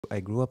I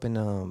grew up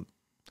in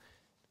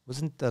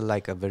wasn't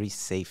like a very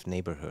safe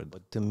neighborhood,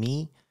 but to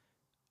me,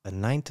 a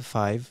 9 to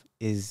 5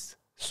 is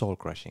soul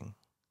crushing.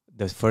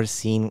 The first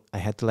scene, I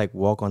had to like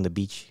walk on the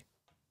beach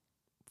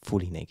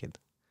fully naked.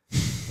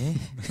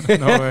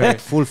 No way.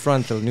 Full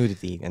frontal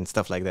nudity and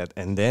stuff like that.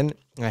 And then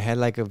I had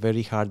like a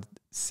very hard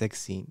sex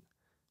scene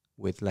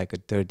with like a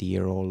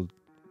 30-year-old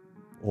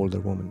older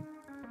woman.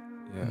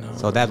 Yeah. No.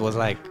 So that was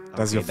like,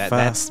 That's okay, your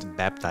that's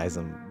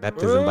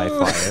baptism by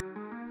fire.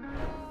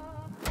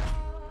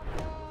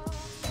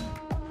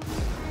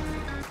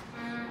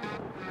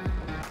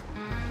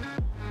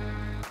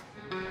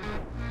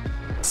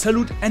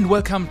 Salute and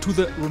welcome to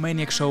the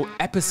Romaniac Show,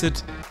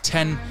 episode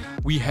 10.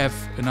 We have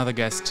another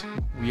guest.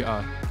 We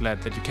are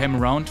glad that you came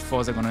around.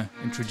 Forza gonna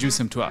introduce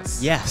him to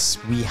us. Yes,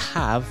 we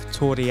have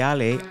Tury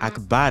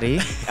Akbari.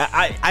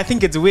 I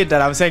think it's weird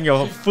that I'm saying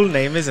your full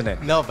name, isn't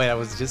it? No, but I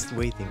was just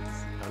waiting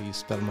how you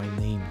spell my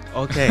name.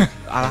 Okay.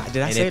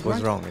 Did I And say it was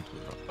right? wrong. It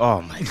was wrong.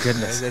 Oh my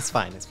goodness. It's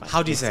fine. It's fine.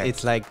 How do you say it?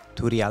 It's like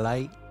Tury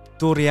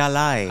Tury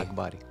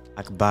Akbari.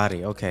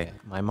 Akbari. Okay.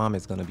 My mom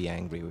is gonna be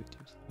angry with you.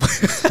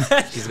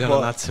 She's gonna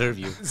Well, not serve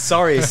you.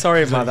 Sorry,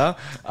 mother.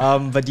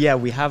 But yeah,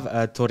 we have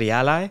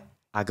Tury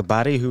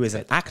Akbari, who is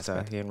an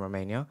actor here in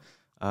Romania.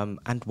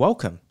 And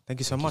welcome. Thank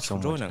you so much for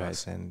joining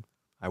us. And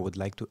I would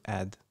like to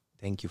add,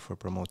 thank you for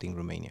promoting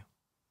Romania.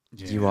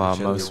 Yeah. You are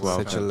Such a- most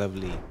welcome. Such a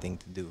lovely thing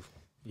to do.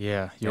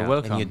 Yeah, you're Yeah.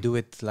 welcome. And you do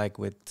it like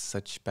with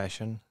such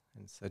passion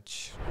and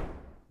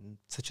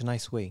such a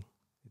nice way.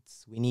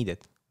 We need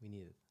it.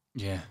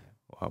 Yeah.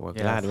 Well, we're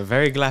Yeah. glad. We're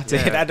very glad to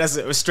Yeah. hear that.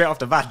 That's straight off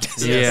the bat.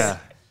 Yeah.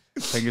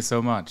 Thank you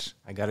so much.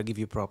 I gotta give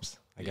you props.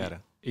 I gotta.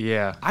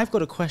 Yeah. I've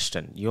got a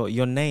question.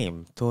 Your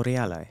name, Tury.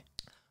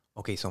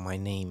 Okay, so my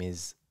name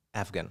is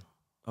Afghan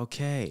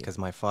Okay. because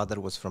my father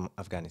was from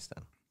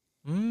Afghanistan.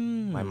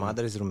 Mm. My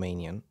mother is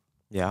Romanian,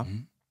 Yeah.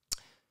 Mhm.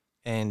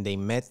 and they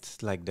met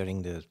like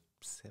during the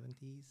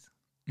 70s.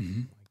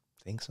 Mhm.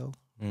 I think so.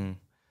 Mm.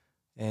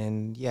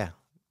 And yeah,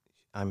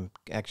 I'm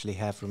actually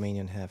half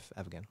Romanian, half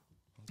Afghan.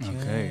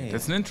 Okay.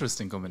 That's an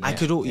interesting combination. I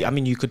could. I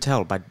mean, you could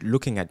tell by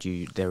looking at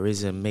you. There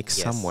is a mix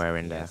somewhere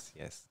in there,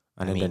 Yes.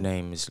 and I then the mean,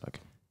 name is like.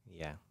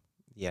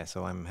 Yeah.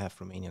 So I'm half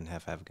Romanian,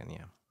 half Afghan.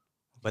 Yeah,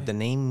 but the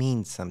name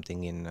means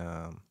something in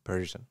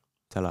Persian.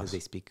 Tell Because us. they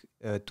speak.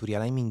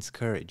 Turyalai means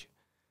courage.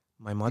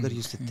 My mother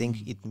used to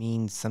think it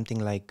means something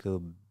like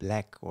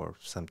black or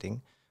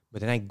something, but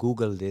then I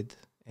googled it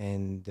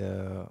and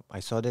I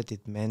saw that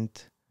it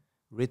meant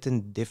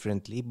written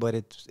differently, but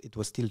it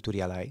was still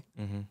Turyalai.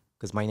 Mm-hmm.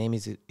 Because my name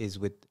is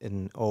with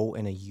an O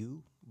and a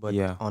U, but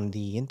Yeah. on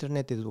the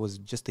internet it was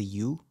just a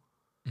U,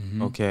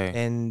 Mhm. Okay.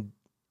 and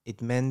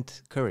it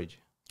meant courage.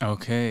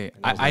 Okay.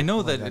 was I like, know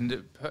oh my that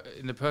God.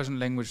 in the Persian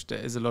language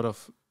there is a lot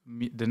of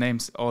the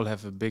names all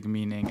have a big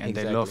meaning and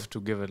they Exactly. love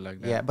to give it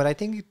like that. Yeah, but I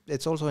think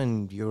it's also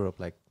in Europe,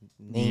 like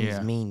names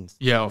Yeah. means.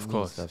 Yeah, of mean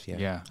course. stuff, yeah.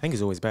 Yeah. I think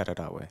it's always better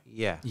that way.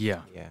 Yeah.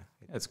 Yeah. Yeah.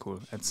 That's cool.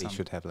 That's They some-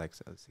 should have like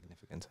a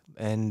significance.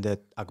 And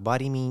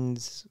Akbari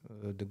means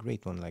the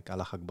great one, like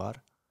Allah Akbar.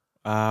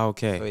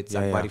 Okay. So it's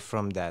Yeah, Akbari yeah.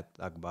 from that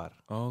Akbar.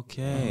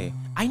 Okay.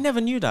 I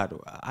never knew that.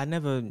 I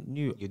never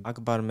knew You-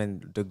 Akbar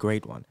meant the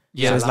great one.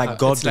 Yeah, So it's Allah- like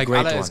God it's the like great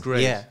Allah one. is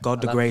great. Yeah,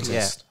 God the Allah-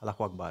 greatest. Yeah,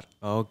 Allahu Akbar.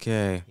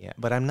 Okay. Yeah,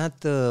 but I'm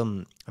not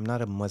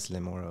a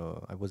Muslim or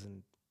I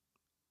wasn't.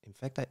 In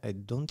fact, I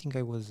don't think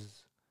I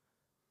was.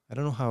 I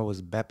don't know how I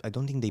was I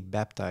don't think they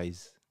baptize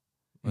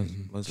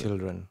Mhm. Muslim.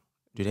 children.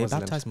 Do they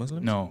Muslims. baptize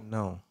Muslims? No.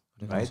 No, I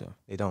don't right? think so.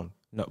 They don't.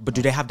 No, but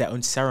do they have their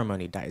own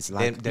ceremony that is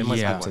like there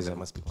must Yeah. be one. There baptism?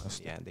 must be one.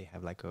 Yeah, they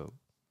have like a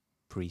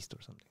priest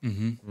or something.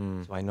 Mhm.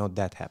 Mm. So I know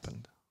that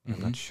happened. I'm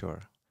not sure,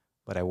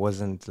 but I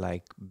wasn't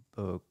like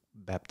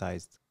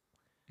baptized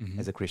Mhm.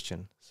 as a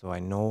Christian. So I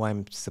know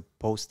I'm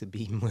supposed to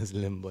be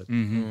Muslim, but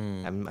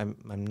Mhm. Mm.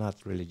 I'm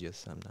not religious.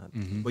 I'm not.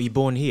 Mhm. Were you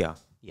born here?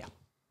 Yeah.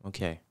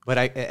 Okay. But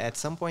at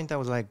some point I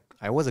was like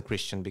I was a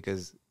Christian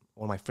because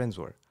all my friends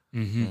were.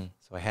 Mhm.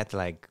 So I had to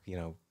like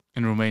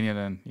In Romania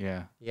then,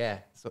 yeah. Yeah.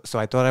 So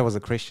I thought I was a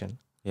Christian,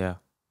 Yeah.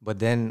 but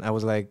then I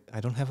was like, I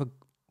don't have a.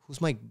 Who's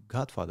my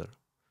godfather?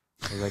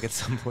 I was like at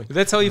some point.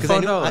 That's how you 'Cause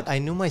found out. I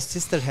knew my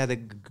sister had a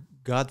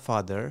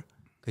godfather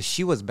because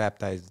she was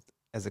baptized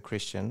as a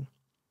Christian,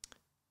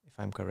 if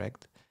I'm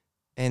correct.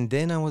 And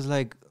then I was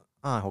like,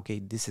 okay,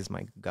 this is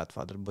my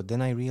godfather. But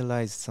then I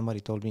realized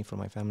somebody told me from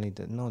my family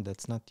that no,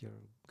 that's not your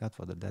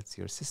godfather. That's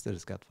your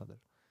sister's godfather.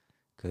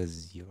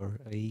 Because you're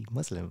a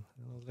Muslim.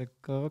 I was like,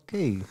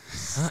 okay.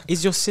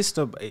 Is your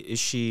sister? Is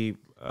she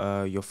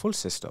your full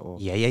sister? Or?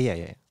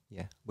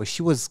 Yeah. But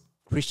she was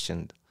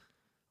Christian.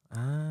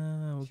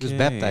 Ah, okay. She was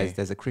baptized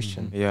as a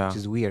Christian, Yeah. which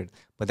is weird.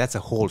 But that's a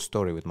whole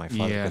story with my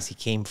father Yeah. because he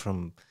came from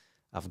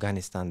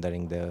Afghanistan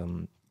during the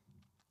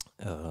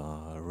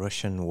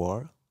Russian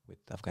war with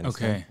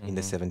Afghanistan Okay. in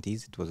the Mhm.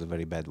 70s. It was a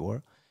very bad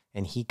war.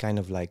 And he kind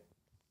of like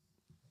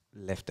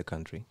left the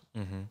country.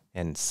 Mm-hmm.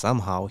 And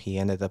somehow he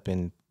ended up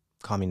in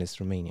communist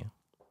Romania,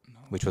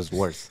 which was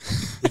worse.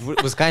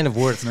 It was kind of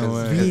worse. No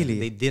 'cause way. Really?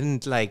 They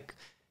didn't like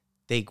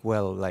take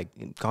well, like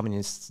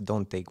communists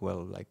don't take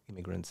well, like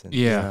immigrants and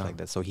Yeah. stuff like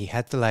that. So he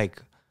had to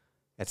like,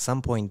 at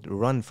some point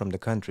run from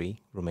the country,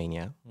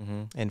 Romania.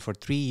 And for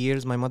 3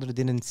 years, my mother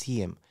didn't see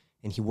him.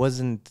 And he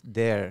wasn't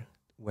there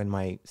when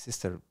my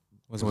sister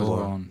Was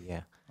born.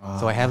 Yeah.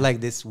 So I have like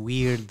this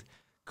weird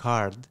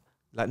card.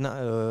 Like,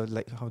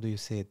 like how do you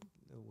say it?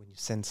 When you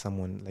send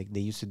someone, like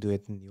they used to do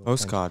it in the old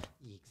Postcard.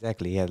 times.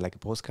 Exactly, yeah, like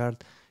a postcard.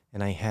 And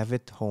I have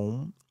it home.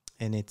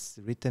 And it's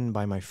written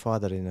by my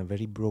father in a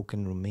very broken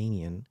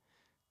Romanian,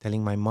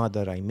 telling my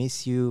mother, I miss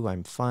you,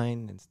 I'm fine,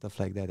 and stuff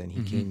like that. And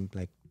he came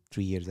like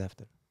 3 years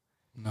after.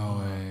 No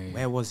way.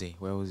 Where was he?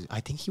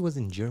 I think he was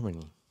in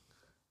Germany.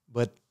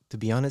 But to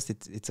be honest,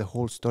 it's a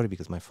whole story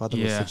because my father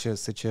was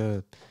such a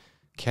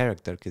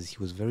character because he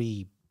was very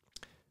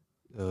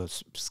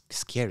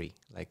scary.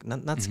 Like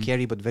not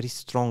scary, but very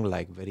strong.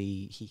 Like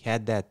he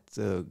had that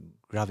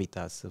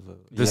gravitas of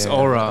this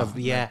aura.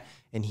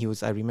 And he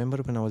was. I remember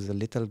when I was a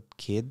little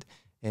kid,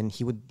 and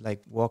he would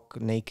like walk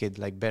naked,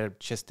 like bare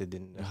chested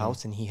in the house,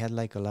 and he had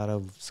like a lot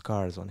of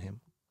scars on him.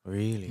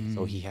 Really?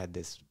 So he had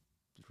this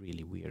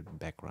really weird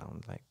background.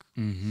 Like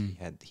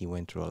he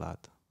went through a lot.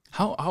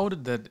 How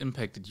did that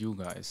impacted you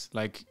guys?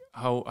 Like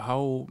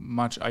how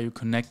much are you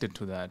connected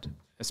to that?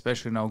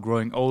 Especially now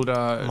growing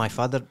older. My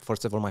father,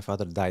 first of all, my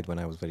father died when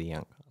I was very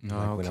young,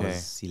 like when I Okay.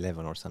 was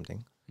 11 or something.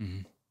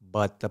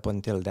 But up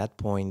until that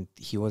point,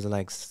 he was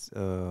like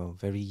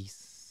very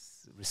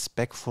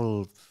respectful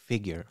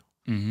figure,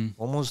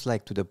 almost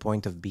like to the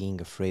point of being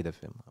afraid of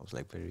him. I was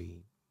like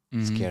very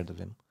scared of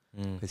him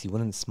because he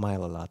wouldn't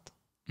smile a lot.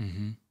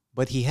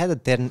 But he had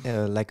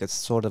like a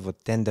sort of a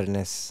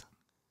tenderness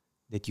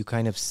that you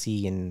kind of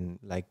see in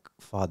like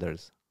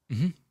fathers.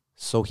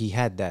 So he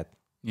had that.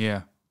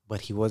 Yeah.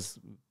 But he was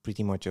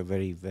pretty much a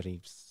very, very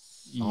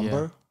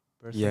somber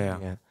person.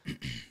 Yeah.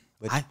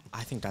 But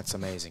I think that's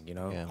amazing, you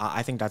know. Yeah.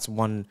 I think that's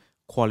one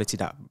quality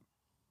that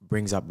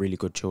brings up really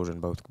good children,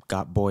 both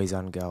boys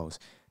and girls.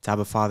 To have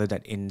a father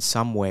that in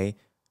some way,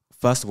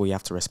 first of all, you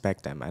have to respect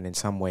them. And in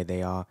some way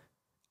they are,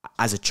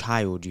 as a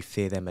child, you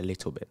fear them a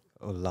little bit.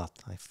 a lot.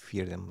 I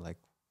fear them like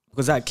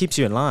Because that keeps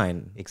you in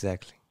line.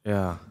 exactly.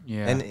 Yeah.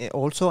 Yeah. And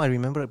also I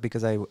remember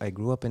because I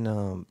grew up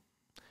in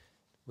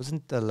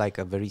wasn't like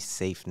a very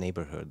safe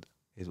neighborhood.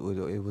 It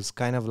was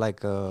kind of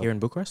like Here in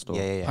Bucharest? Or?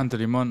 yeah.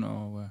 Pantelimon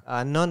or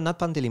where? Not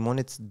Pantelimon,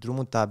 it's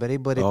Drumul Tabere,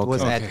 but it Okay.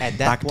 was Okay. at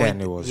that Back point.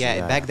 then it was,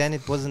 yeah. Back then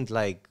it wasn't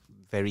like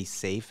very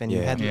safe, and you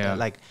Yeah. had Yeah.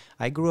 like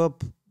I grew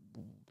up.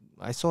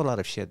 I saw a lot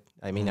of shit.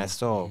 I mean, I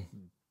saw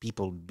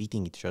people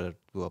beating each other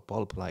to a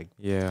pulp. Like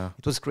Yeah.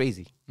 it was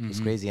crazy. It was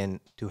crazy, and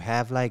to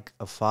have like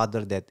a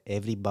father that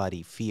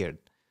everybody feared,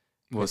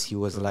 because he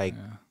was like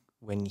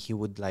when he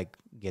would like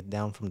get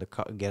down from the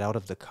car, get out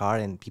of the car,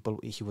 and people.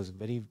 He was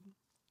very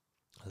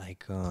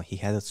like he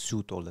had a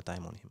suit all the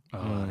time on him,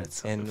 That's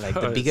and like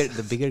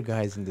the bigger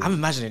guys in the I'm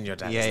imagining your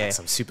dad Yeah, is yeah. like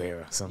some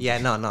superhero. Or something. yeah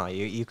no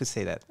you could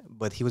say that,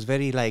 but he was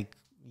very like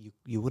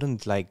you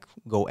wouldn't like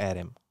go at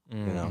him,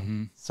 you know.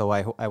 So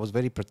I was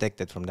very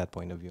protected from that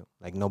point of view.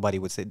 Like nobody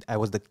would say I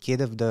was the kid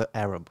of the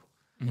Arab,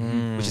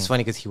 which is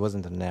funny because he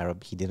wasn't an Arab.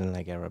 He didn't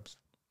like Arabs,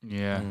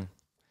 Yeah.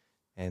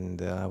 and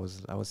I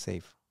was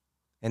safe.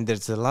 And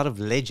there's a lot of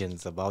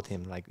legends about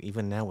him. Like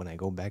even now when I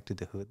go back to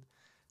the hood,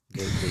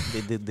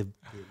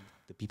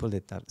 the people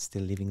that are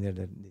still living there,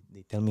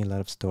 they tell me a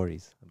lot of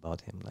stories about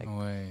him. Like No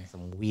way.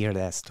 some weird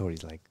ass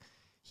stories. Like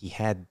he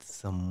had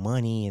some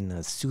money in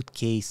a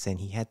suitcase and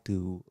he had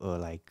to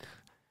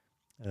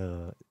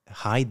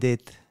hide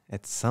it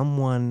at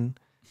someone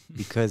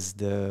because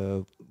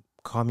the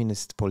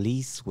communist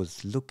police was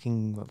looking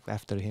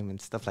after him and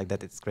stuff like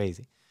that. It's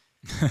crazy.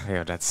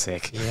 Yeah, that's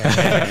sick.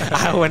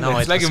 Yeah, No,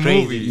 it's like a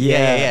movie.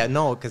 Yeah.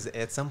 No, because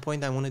at some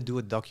point I want to do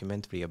a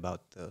documentary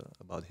about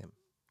him.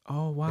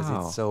 Oh, Because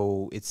wow. it's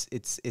so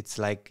it's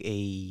like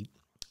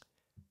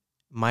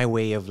my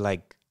way of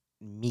like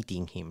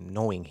meeting him,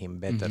 knowing him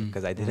better,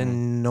 because I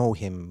didn't know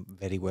him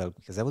very well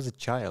because I was a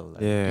child.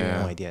 I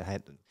had no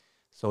idea.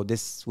 So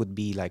this would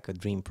be like a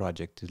dream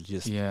project to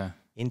just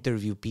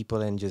interview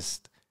people and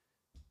just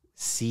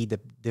see the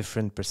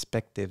different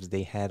perspectives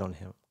they had on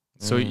him.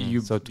 So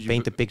to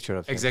paint a picture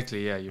of him.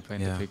 exactly, yeah, you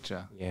paint the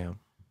picture. Yeah.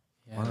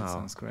 Yeah, that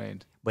sounds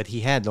great. But he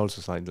had also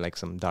like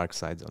some dark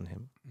sides on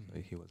him. So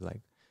he was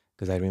like,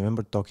 because I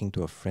remember talking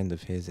to a friend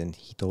of his, and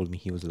he told me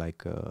he was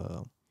like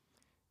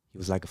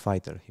a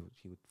fighter. He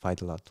would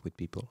fight a lot with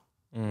people.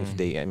 If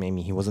they, I mean,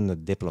 he wasn't a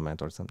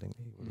diplomat or something.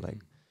 He was like,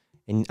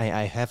 and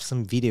I have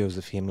some videos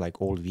of him,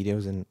 like old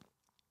videos, and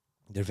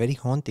they're very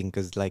haunting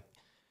because like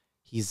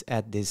he's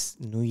at this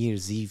New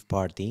Year's Eve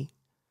party,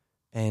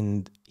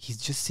 and he's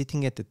just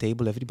sitting at the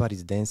table.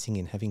 Everybody's dancing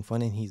and having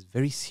fun, and he's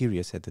very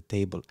serious at the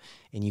table.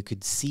 And you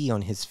could see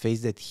on his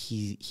face that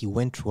he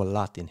went through a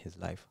lot in his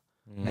life.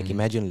 Like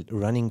imagine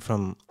running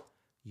from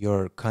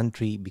your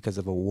country because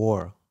of a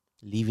war,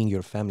 leaving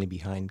your family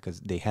behind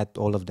because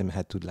all of them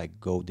had to like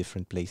go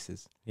different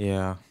places.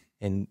 Yeah.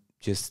 And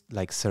just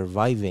like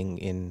surviving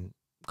in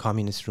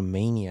communist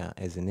Romania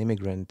as an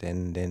immigrant,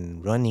 and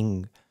then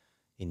running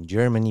in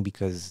Germany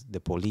because the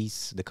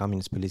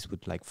communist police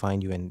would like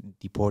find you and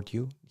deport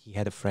you. He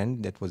had a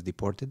friend that was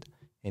deported,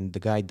 and the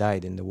guy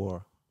died in the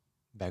war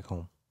back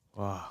home.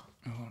 Wow.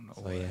 Oh no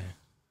So way. yeah,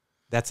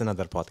 That's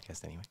another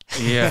podcast anyway.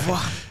 Yeah.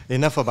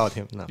 Enough about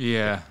him. No.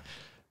 Yeah.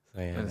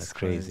 So yeah, that's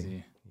crazy.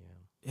 Yeah.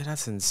 Yeah,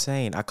 that's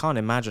insane. I can't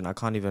imagine. I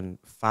can't even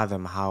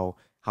fathom how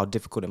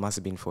difficult it must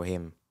have been for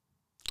him.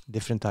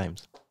 Different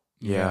times.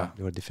 Yeah.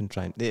 They were different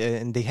times.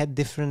 And they had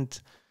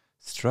different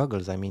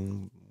struggles. I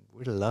mean,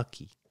 we're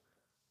lucky.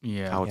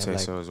 Yeah. I would Yeah, say like-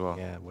 so as well.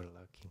 Yeah, we're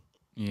lucky.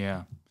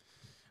 Yeah.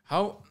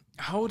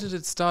 How did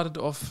it started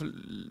off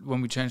when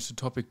we changed the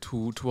topic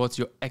towards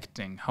your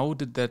acting? How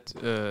did that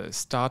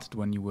started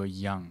when you were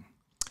young?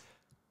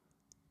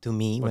 To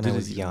me, Or when did I it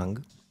was even-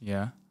 young,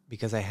 Yeah.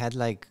 because I had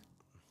like,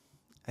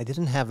 I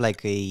didn't have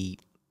like a,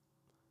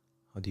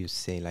 how do you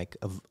say, like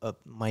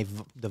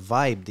the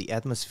vibe, the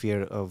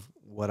atmosphere of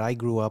what I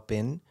grew up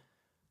in,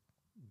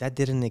 that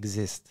didn't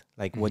exist.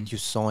 Like Mhm. what you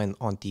saw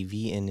on TV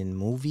and in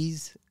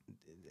movies,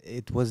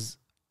 it was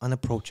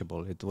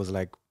unapproachable. It was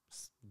like,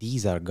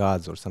 these are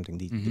gods or something.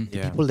 The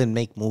Yeah. people that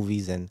make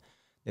movies and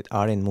that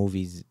are in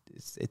movies,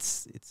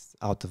 it's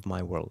out of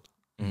my world.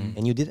 Mhm.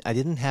 And I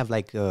didn't have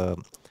like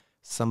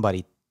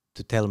somebody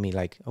to tell me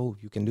like, oh,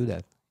 you can do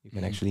that. You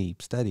can Mhm. actually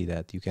study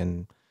that. You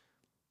can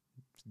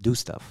do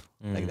stuff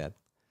like Mhm. that.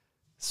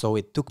 So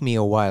it took me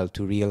a while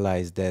to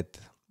realize that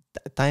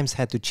times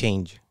had to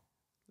change,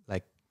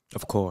 like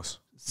Of course.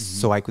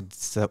 so I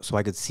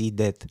could see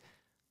that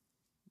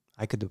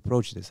I could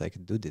approach this. I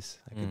could do this.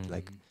 I could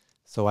like.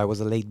 So I was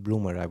a late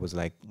bloomer. I was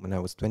like, when I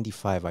was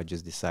 25, I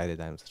just decided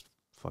I was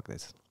fuck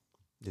this.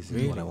 This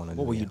is what I want to do.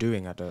 What were you yeah.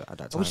 doing at that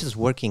time? I was just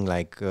working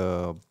like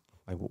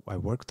I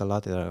worked a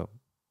lot at a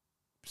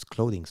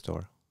clothing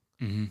store,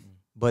 Mm-hmm.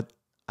 but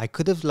I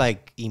could have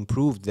like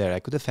improved there. I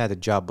could have had a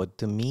job, but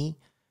to me,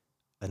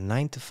 a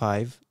 9 to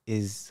 5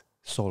 is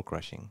soul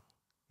crushing.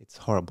 It's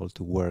horrible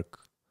to work.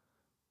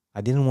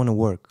 I didn't want to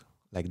work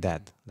like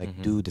that, like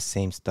Mhm. do the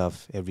same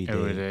stuff every day.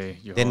 Every day.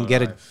 Your Then whole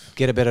get life.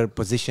 get a better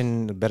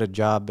position, a better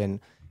job, and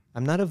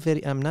I'm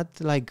not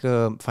like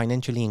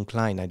financially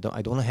inclined. I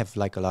don't have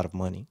like a lot of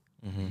money.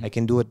 Mhm. I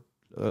can do it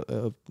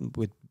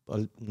with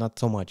not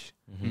so much,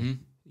 Mhm. Mm-hmm.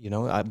 you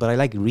know. But I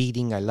like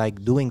reading. I like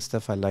doing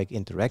stuff. I like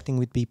interacting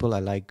with people. I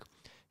like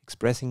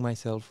expressing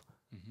myself.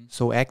 Mm-hmm.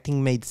 So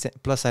acting made sense.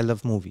 Plus, I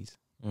love movies.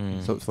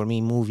 Mm. So for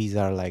me, movies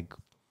are like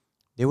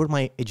they were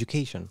my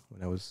education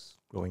when I was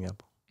growing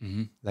up.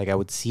 Mm-hmm. Like I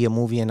would see a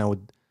movie and I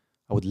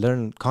would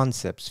learn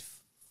concepts,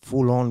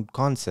 full on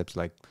concepts,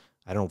 like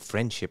I don't know,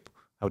 friendship.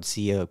 I would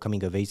see a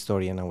coming of age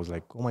story and I was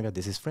like, oh my god,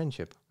 this is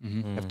friendship.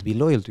 Mm-hmm. You have to be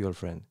loyal to your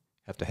friend.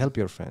 You have to help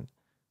your friend.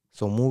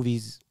 So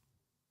movies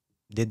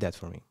did that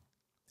for me.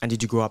 And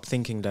did you grow up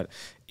thinking that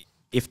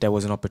if there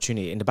was an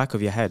opportunity in the back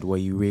of your head, were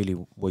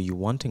you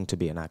wanting to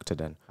be an actor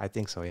then? I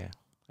think so, yeah.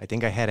 I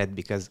think I had it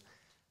because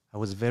I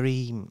was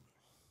very,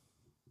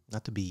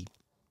 not to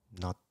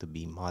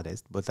be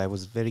modest, but I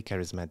was very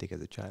charismatic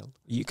as a child.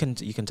 You can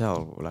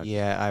tell. Like,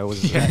 Yeah, I was,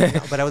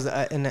 no, but I was,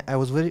 and I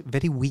was very,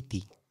 very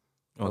witty.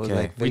 I was okay.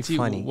 like very Witty,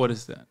 funny. what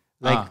is that?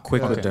 Like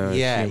quick with okay. the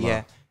yeah,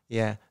 humor.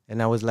 yeah.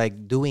 And I was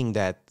like doing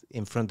that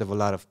in front of a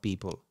lot of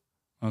people.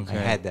 Okay.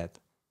 I had that,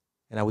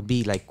 and I would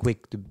be like quick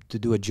to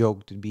do a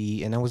joke,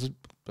 and I was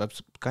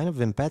kind of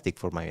empathic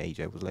for my age.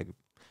 I was like,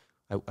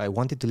 I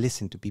wanted to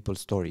listen to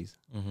people's stories,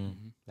 Mm-hmm.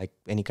 like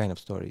any kind of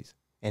stories,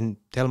 and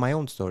tell my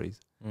own stories.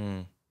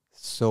 Mm.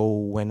 So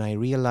when I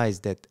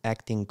realized that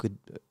acting could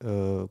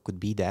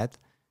be that,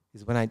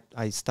 is when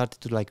I started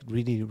to like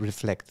really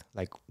reflect,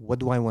 like what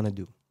do I want to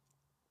do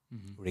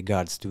Mm-hmm.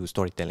 regards to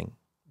storytelling.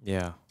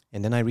 Yeah.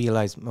 And then I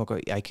realized,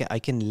 okay, I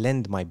can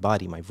lend my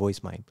body, my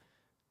voice,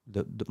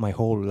 my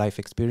whole life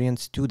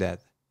experience to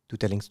that, to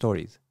telling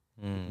stories.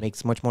 Mm.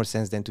 Makes much more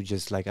sense than to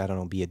just like, I don't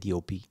know, be a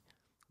DOP,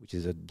 which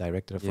is a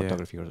director of Yeah.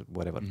 photography or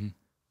whatever. Mm-hmm.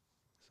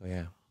 So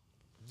yeah,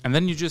 And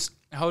then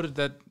how did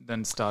that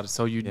then start?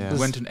 So you Yeah.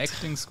 went to an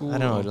acting school? I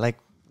don't or- know,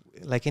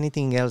 like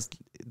anything else,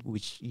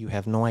 which you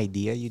have no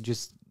idea, you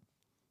just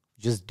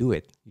do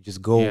it. You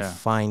just go Yeah.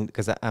 find,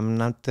 because I'm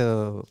not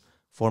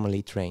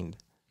formally trained.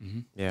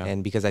 Mhm. Yeah.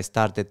 And because I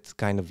started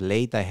kind of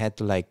late, I had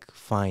to like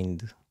find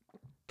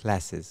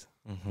classes,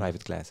 Mhm.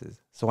 private classes.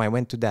 So I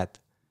went to that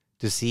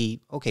to see,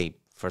 okay,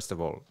 first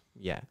of all,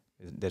 yeah,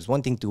 there's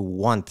one thing to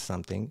want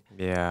something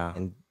Yeah.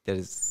 and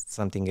there's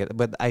something,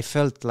 but I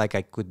felt like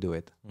I could do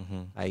it.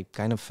 Mm-hmm. I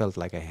kind of felt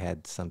like I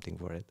had something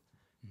for it.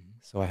 Mhm.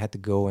 So I had to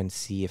go and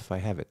see if I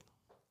have it.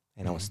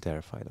 And I was Mhm.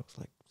 terrified. I was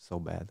like, so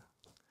bad.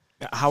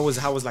 How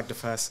was like the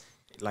first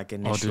like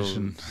initial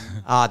Audition.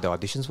 The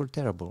auditions were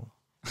terrible.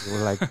 They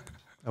were like,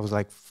 I was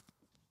like,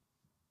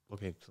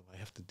 okay, so I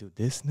have to do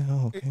this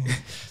now? Okay.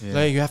 Yeah.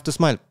 No, you have to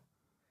smile.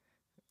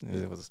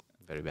 It was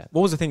very bad.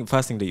 What was the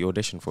first thing that you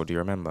auditioned for? Do you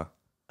remember?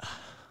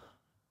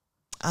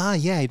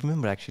 Yeah, I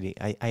remember actually.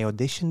 I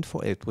auditioned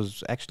for it.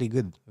 Was actually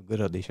a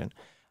good audition.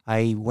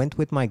 I went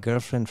with my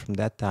girlfriend from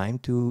that time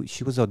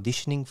she was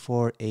auditioning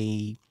for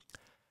a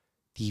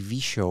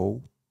TV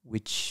show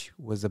which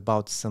was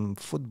about some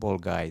football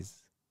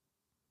guys,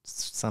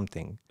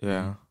 something.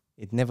 Yeah.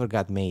 It never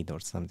got made or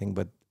something,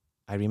 but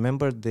I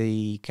remember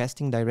the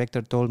casting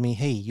director told me,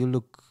 "Hey, you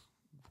look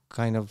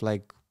kind of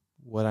like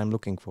what I'm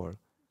looking for.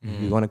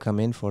 Mhm. You want to come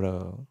in for a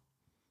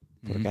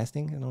Mhm.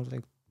 casting?" And I was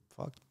like,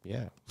 fuck,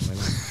 yeah. Why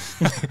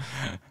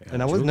not?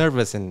 And I was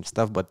nervous and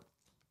stuff, but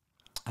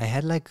I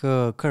had like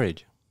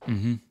courage.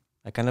 Mm-hmm.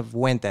 I kind of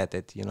went at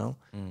it, you know.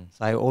 Mm.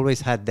 So I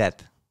always had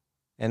that,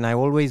 and I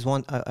always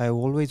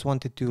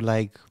wanted to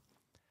like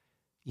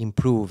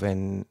improve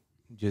and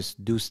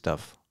just do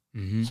stuff.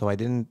 Mm-hmm. So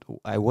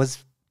I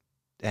was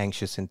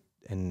anxious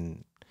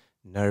and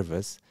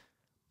nervous,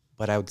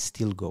 but I would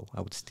still go.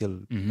 I would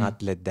still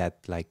not let that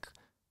like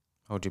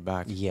Hold you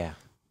back. yeah.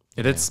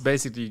 It's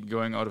basically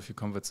going out of your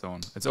comfort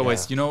zone. It's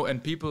always,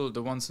 and people,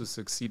 the ones who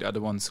succeed are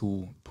the ones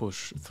who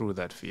push through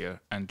that fear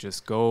and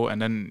just go,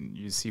 and then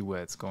you see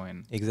where it's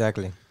going.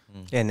 Exactly.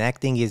 And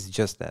acting is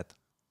just that.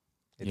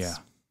 It's Yeah.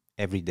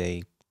 every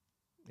day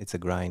it's a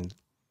grind,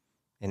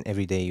 and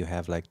every day you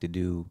have like to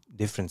do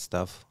different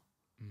stuff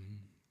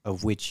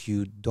of which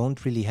you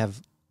don't really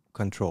have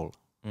control.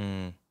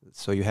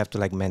 So you have to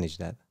like manage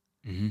that.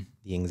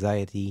 The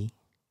anxiety,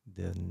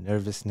 the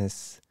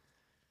nervousness,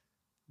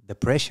 the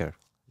pressure.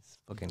 It's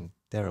fucking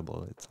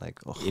terrible. It's like,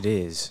 oh. It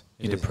is.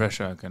 The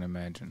pressure, I can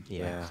imagine.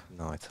 Yeah.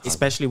 No, it's hard.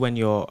 Especially when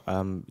you're,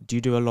 do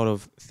you do a lot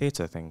of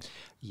theater things?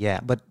 Yeah,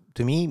 but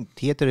to me,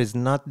 theater is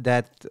not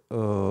that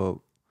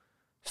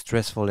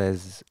stressful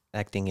as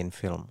acting in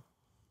film.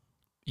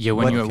 Yeah,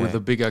 when But- you're with a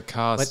bigger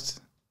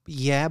cast.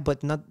 Yeah,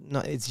 but not.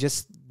 It's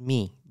just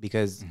me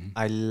because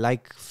I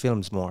like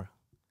films more.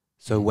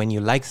 So when you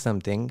like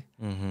something,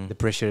 the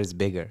pressure is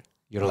bigger.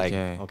 You're like,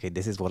 okay,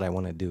 this is what I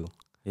want to do.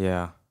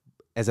 Yeah.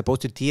 As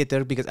opposed to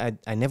theater, because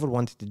I never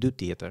wanted to do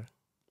theater.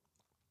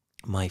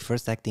 My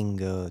first acting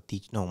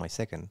my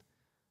second,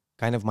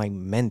 kind of my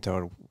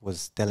mentor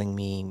was telling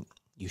me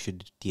you should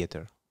do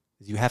theater.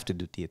 You have to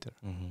do theater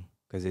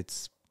because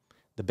it's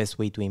the best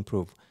way to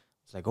improve.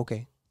 It's like,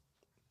 okay.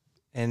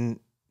 And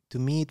to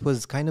me, it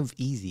was kind of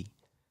easy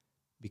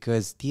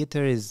because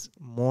theater is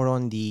more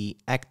on the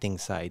acting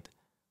side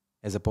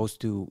as opposed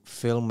to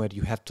film where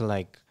you have to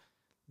like,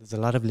 there's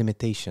a lot of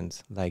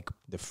limitations, like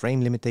the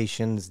frame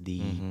limitations,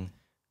 the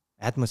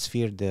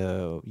atmosphere,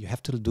 you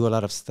have to do a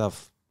lot of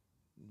stuff,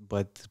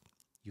 but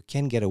you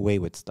can get away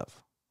with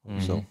stuff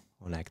also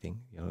on acting,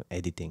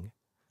 editing.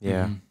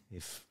 Yeah.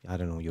 If, I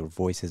don't know, your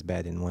voice is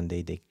bad in one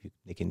day,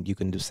 you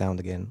can do sound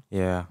again.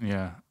 Yeah.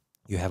 Yeah.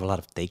 You have a lot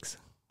of takes.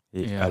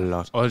 Yeah. A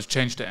lot. Or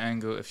change the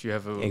angle if you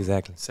have a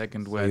Exactly.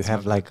 second So where you it's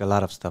have not like a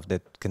lot of stuff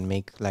that can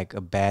make like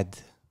a bad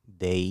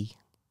day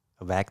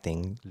of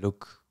acting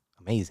look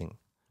amazing.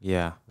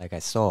 Yeah. Like I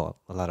saw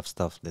a lot of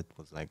stuff that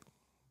was like,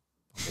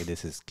 okay,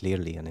 this is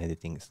clearly an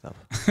editing stuff.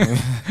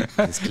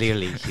 It's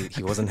clearly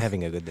he wasn't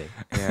having a good day.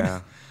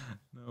 Yeah.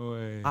 No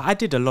way. I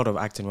did a lot of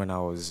acting when I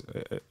was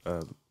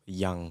a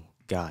young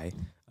guy.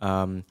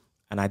 And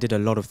I did a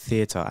lot of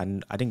theater,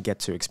 and I didn't get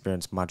to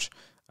experience much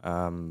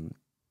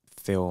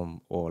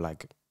film or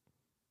like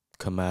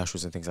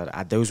commercials and things like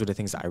that. Those were the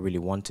things that I really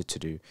wanted to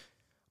do.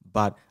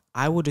 But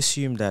I would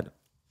assume that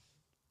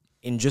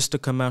in just the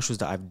commercials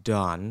that I've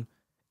done,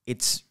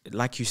 it's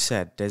like you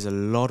said, there's a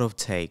lot of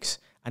takes,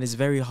 and it's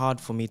very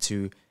hard for me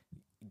to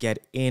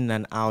get in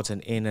and out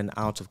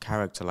of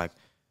character like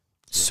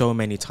so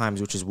many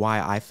times, which is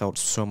why I felt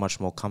so much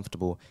more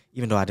comfortable,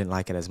 even though I didn't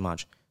like it as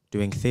much,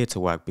 doing theater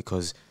work,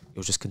 because it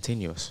was just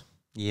continuous.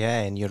 Yeah,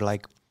 and you're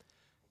like,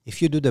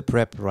 if you do the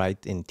prep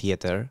right in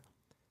theater,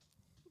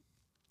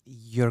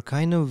 you're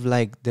kind of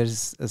like,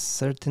 there's a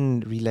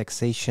certain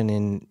relaxation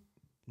in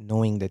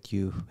knowing that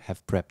you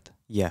have prepped.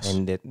 Yes.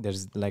 And that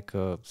there's like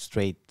a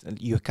straight,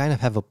 you kind of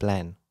have a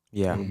plan.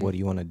 Yeah. On what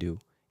you want to do.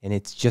 And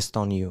it's just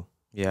on you.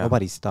 Yeah.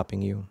 Nobody's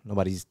stopping you.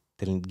 Nobody's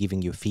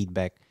giving you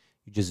feedback.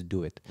 You just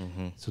do it.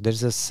 So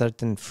there's a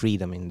certain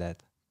freedom in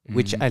that,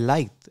 which I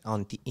liked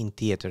in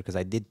theater, because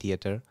I did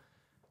theater.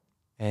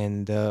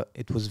 And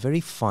it was very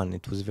fun.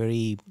 It was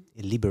very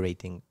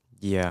liberating.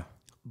 Yeah.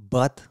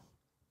 But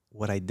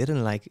what I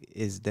didn't like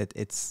is that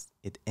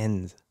it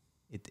ends.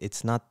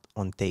 It's not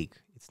on take.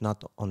 It's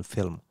not on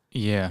film.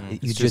 Yeah. You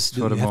It's just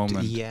for the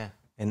moment. Yeah.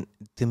 And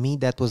to me,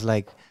 that was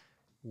like,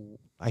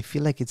 I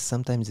feel like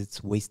sometimes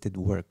it's wasted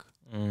work,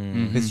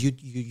 because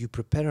you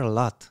prepare a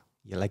lot.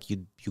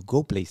 You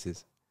go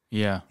places.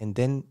 Yeah. And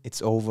then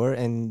it's over,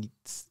 and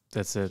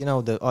That's it.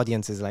 the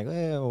audience is like,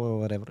 or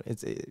whatever.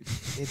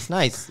 It's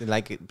nice.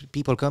 Like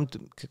people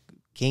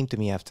came to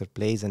me after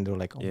plays, and they're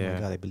like, oh my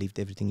God, I believed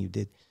everything you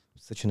did.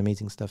 Such an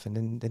amazing stuff.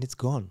 And then it's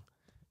gone.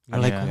 You're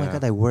like, oh my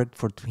God, I worked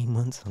for 3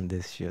 months on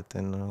this shit.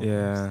 And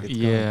it's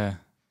gone.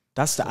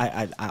 That's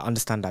I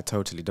understand that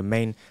totally.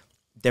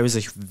 There is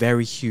a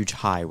very huge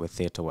high with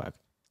theater work.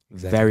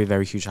 Exactly. Very,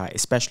 very huge high,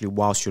 especially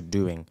whilst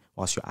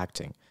you're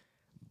acting.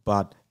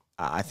 But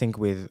I think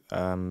with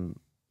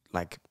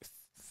like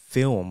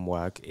film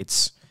work,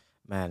 it's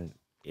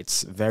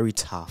very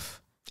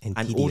tough And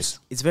and tedious. also,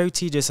 it's very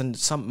tedious, and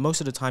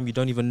most of the time you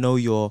don't even know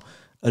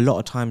a lot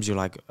of times you're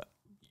like,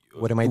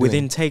 what am I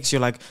within doing? takes,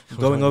 you're like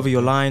going over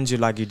your lines, you're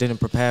like, you didn't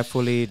prepare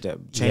fully,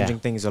 changing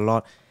things a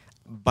lot.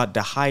 But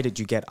the high that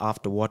you get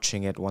after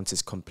watching it, once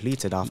it's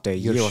completed after a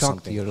You're year or shocked.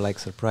 something. You're like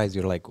surprised.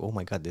 You're like, oh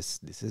my God,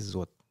 this is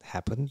what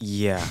happened.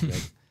 Yeah.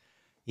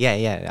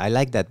 Yeah, I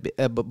like that.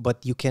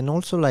 But you can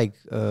also like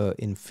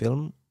in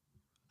film,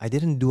 I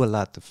didn't do a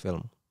lot of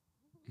film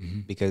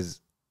Mhm.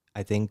 because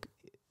I think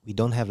we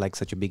don't have like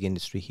such a big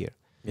industry here.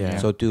 Yeah.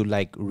 So to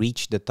like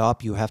reach the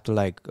top, you have to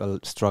like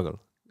struggle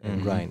and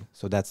Mhm. grind.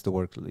 So that's the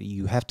work.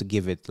 You have to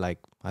give it like,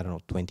 I don't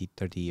know, 20,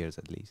 30 years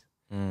at least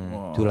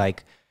Wow. to like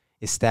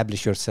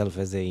establish yourself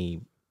as a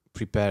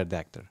prepared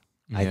actor,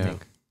 I Yeah.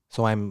 think.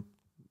 So I'm,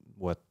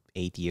 what,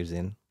 8 years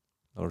in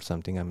or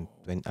something.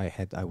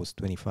 I was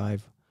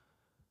 25.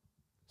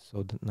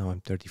 So now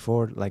I'm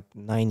 34, like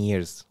 9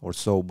 years or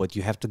so. But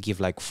you have to give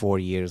like 4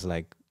 years,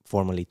 like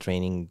formally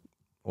training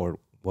or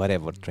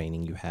whatever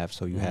training you have.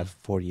 So you have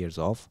 4 years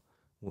off.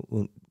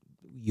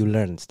 You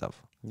learn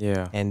stuff.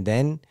 Yeah. And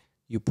then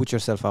you put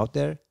yourself out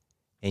there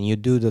and you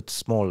do the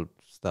small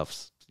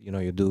stuffs. You know,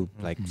 you do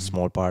like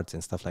small parts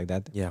and stuff like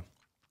that. Yeah.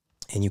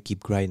 And you keep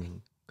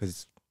grinding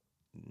because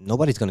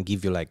nobody's going to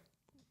give you like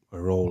a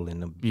role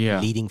in a Yeah.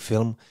 leading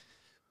film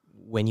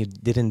when you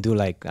didn't do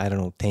like, I don't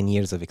know, 10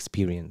 years of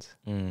experience.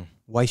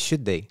 Why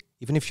should they?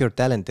 Even if you're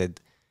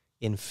talented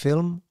in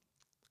film,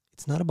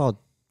 it's not about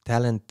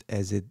talent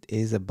as it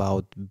is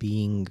about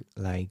being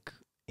like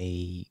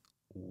a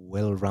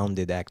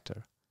well-rounded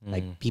actor.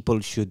 Like people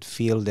should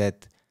feel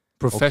that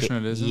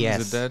Professionalism, okay, yes,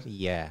 is it that?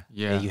 Yeah.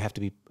 Yeah. You have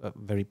to be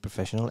very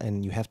professional,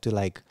 and you have to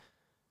like,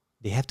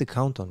 they have to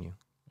count on you.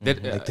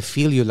 That, Like to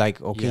feel you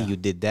like, okay, Yeah. you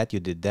did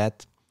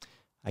that.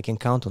 I can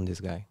count on this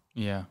guy.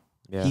 yeah.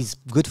 Yeah. He's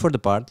good for the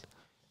part.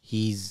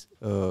 He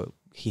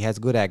has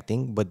good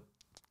acting, but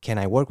can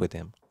I work with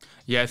him?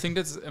 Yeah, I think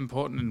that's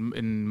important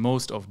in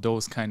most of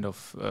those kind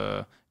of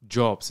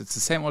jobs. It's the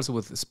same also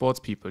with sports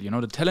people. You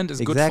know, the talent is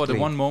good for the Exactly.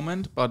 one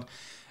moment, but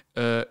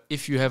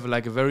if you have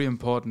like a very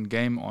important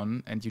game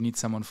on and you need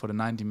someone for the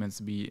 90 minutes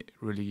to be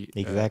really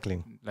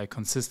Exactly. like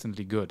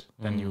consistently good,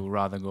 then you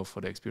rather go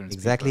for the experience.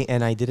 Exactly.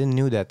 And I didn't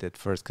know that at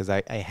first because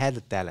I had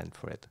a talent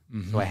for it.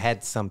 Mm-hmm. So I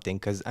had something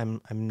because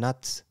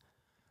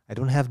I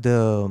don't have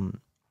the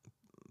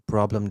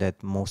problem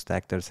that most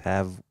actors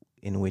have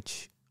in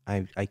which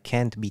I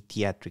can't be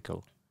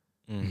theatrical.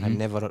 I'm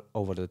never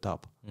over the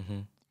top.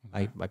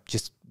 I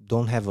just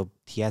don't have a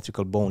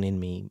theatrical bone in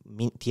me.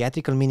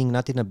 Theatrical meaning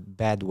not in a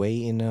bad way,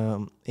 in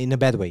a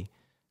bad way.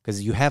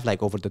 Because you have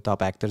like over the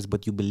top actors,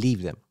 but you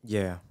believe them.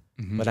 Yeah.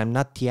 But I'm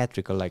not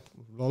theatrical like,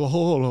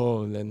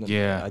 and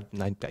Yeah.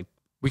 I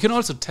We can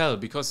also tell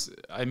because,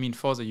 I mean,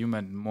 Forza, you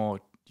met more,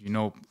 you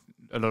know,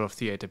 a lot of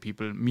theater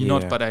people. Me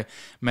not, Yeah. but I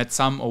met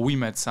some, or we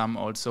met some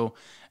also.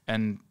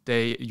 And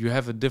you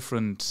have a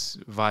different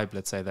vibe,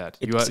 let's say that.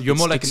 You're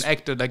more like an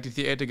actor, like the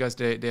theater guys,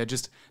 they're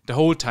just the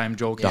whole time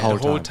joking, The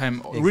whole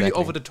time really Exactly.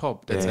 over the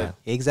top. That's Yeah.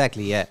 it.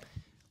 Exactly, yeah.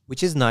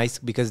 Which is nice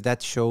because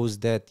that shows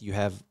that you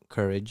have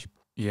courage,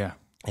 Yeah.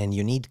 and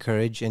you need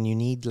courage, and you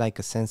need like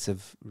a sense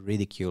of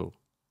ridicule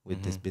with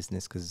this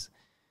business because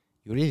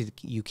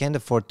you can't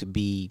afford to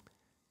be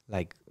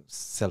like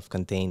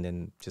self-contained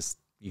and just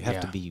you have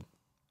to Yeah. be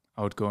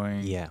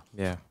Outgoing. Yeah.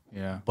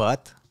 Yeah.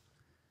 But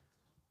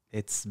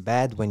it's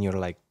bad when you're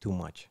like too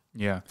much.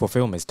 Yeah. For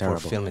film, it's terrible.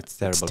 For film, it's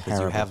terrible because you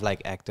terrible. have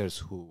like actors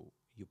who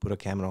you put a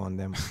camera on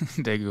them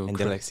They go and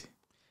they're like, crazy.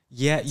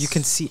 Yeah, you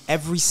can see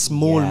every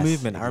small Yes,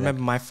 movement. I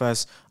remember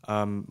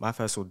exactly. my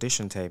first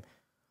audition tape.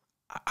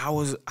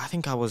 I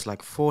think I was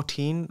like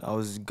 14. I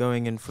was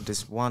going in for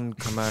this one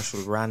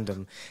commercial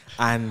random,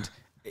 and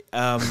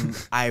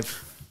I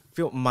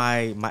filmed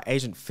my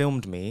agent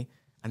filmed me,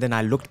 and then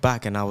I looked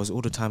back and I was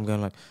all the time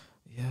going like,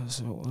 yeah,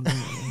 so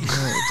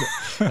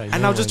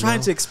and I was just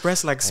trying to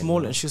express like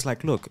small, and she was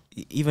like, look,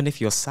 even if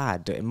you're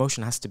sad, the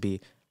emotion has to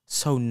be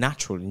so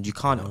natural, and you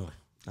can't.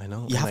 I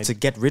know. You have to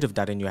get rid of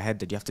that in your head.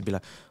 That you have to be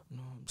like,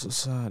 no, I'm so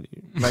sad.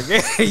 Like,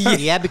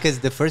 yeah, because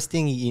the first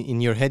thing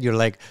in your head, you're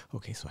like,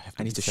 okay, so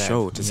I need be to sad.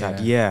 show to sad.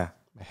 Yeah. Yeah,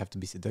 I have to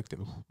be seductive.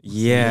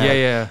 yeah, Yeah.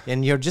 Yeah.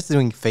 And you're just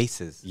doing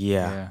faces.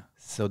 yeah.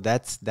 So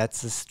that's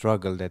a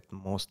struggle that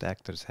most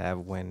actors have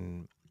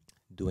when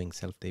doing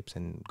self-tapes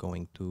and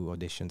going to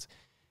auditions.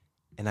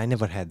 And I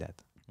never had that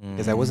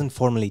because I wasn't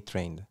formally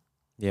trained.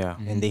 Yeah,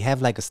 And they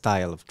have like a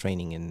style of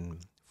training in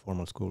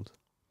formal schools.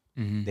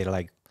 Mhm. They're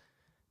like,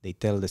 they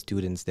tell the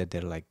students that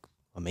they're like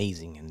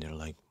amazing and they're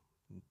like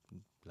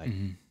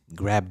Mhm.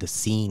 grab the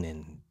scene and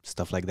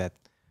stuff like that.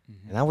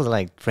 Mhm. And I was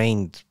like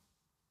trained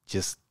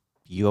just,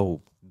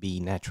 be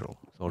natural.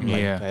 So like,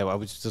 Yeah. I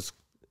was just,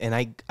 and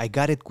I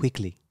got it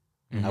quickly.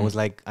 I Mhm. was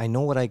like, I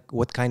know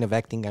what kind of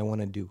acting I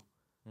want to do.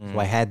 So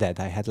I had that.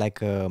 I had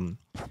like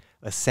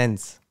a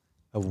sense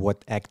of what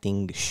acting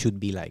should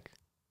be like,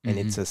 and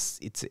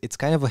it's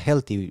kind of a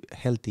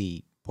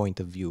healthy point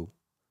of view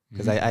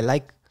because I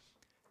like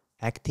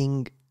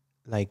acting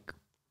like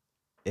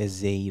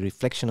as a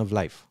reflection of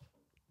life.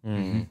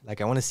 Like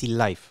I want to see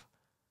life.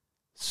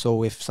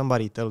 So if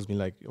somebody tells me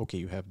like, okay,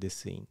 you have this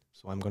scene,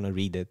 so I'm gonna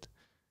read it,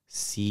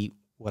 see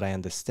what I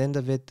understand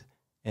of it,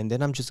 and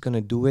then I'm just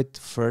gonna do it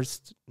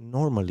first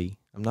normally.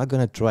 I'm not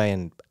gonna try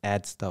and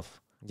add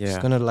stuff.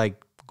 Just gonna like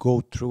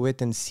go through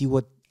it and see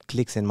what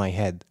clicks in my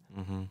head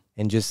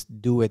and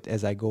just do it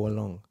as I go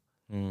along.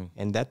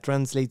 And that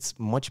translates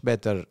much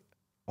better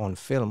on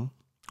film,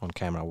 on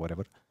camera,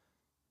 whatever,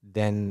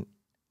 than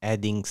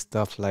adding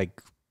stuff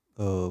like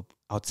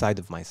outside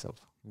of myself.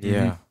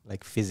 Yeah.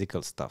 like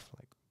physical stuff.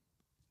 Like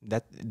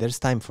that, there's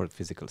time for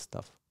physical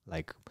stuff,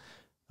 like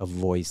a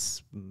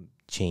voice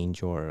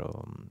change or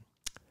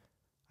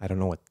I don't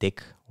know, a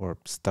tick or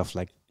stuff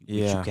like which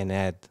you Yeah. can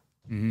add.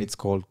 Mhm. It's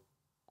called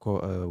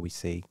we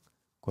say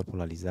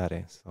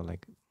corporalizare. So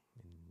like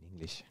in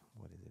English,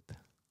 what is it?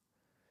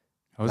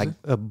 How is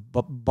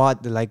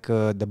Like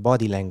it? the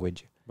body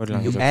language. Body You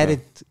language, add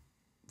okay. it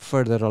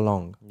further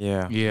along.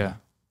 Yeah. Yeah.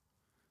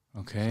 So,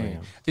 Okay.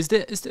 yeah. Is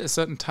there a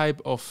certain type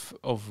of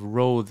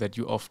role that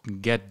you often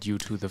get due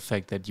to the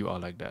fact that you are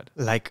like that?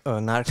 Like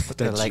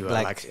That you are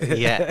like-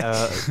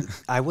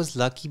 I was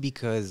lucky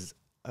because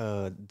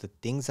the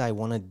things I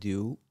want to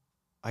do,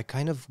 I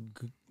kind of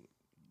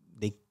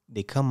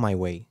they come my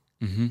way,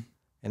 Mm-hmm.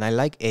 and I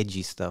like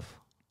edgy stuff.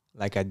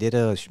 Like I did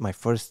my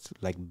first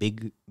like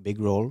big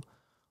role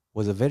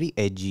was a very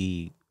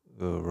edgy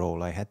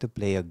role. I had to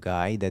play a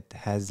guy that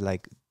has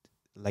like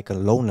a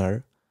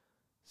loner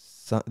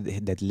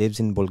that lives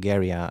in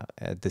Bulgaria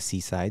at the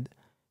seaside,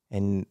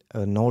 and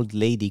an old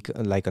lady,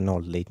 like an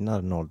old lady,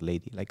 not an old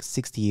lady, like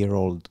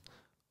 60-year-old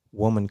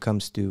woman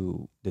comes to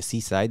the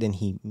seaside, and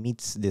he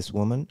meets this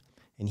woman,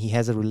 and he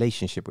has a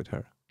relationship with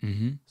her.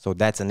 Mm-hmm. So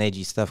that's an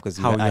edgy stuff because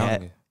How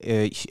young?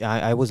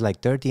 I was like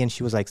 30 and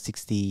she was like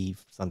 60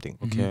 something.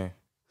 Okay.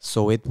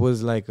 So it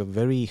was like a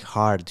very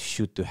hard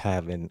shoot to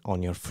have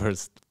on your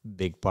first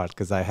big part,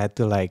 because I had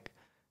to like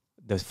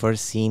the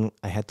first scene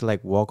I had to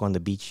like walk on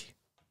the beach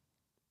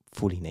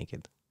fully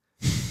naked.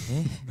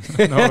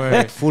 No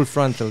way. Full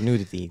frontal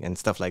nudity and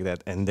stuff like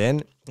that. And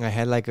then I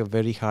had like a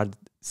very hard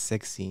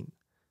sex scene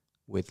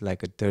with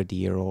like a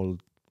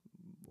 30-year-old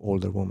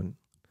older woman.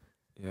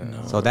 Yeah.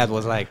 No. So that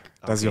was like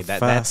That's your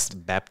that's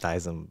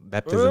baptism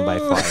by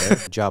fire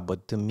job.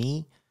 But to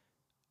me,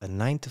 a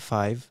 9 to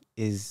 5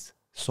 is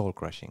soul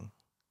crushing.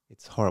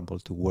 It's horrible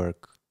to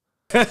work.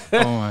 Oh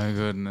my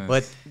goodness.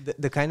 But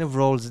the kind of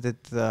roles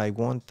that I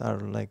want are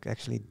like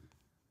actually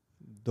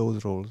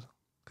those roles,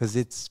 because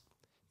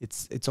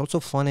it's also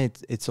fun.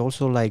 It's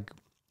also like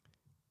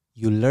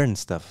you learn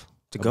stuff.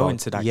 To go about-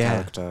 into that yeah,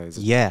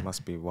 character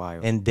must be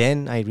wild. And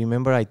then I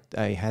remember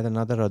I had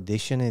another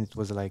audition, and it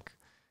was like,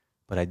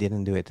 but I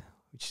didn't do it.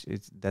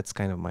 That's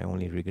kind of my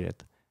only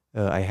regret.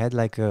 I had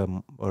like a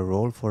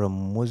role for a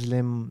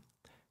Muslim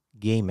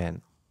gay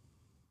man,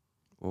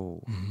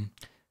 Oh. Mhm.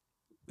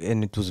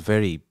 and it was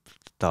very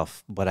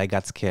tough. But I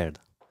got scared.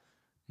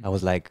 I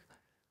was like,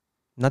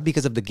 not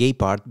because of the gay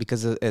part,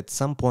 because at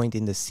some point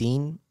in the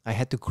scene I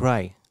had to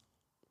cry,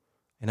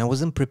 and I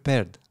wasn't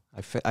prepared.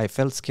 I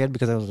felt scared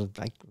because I was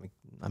like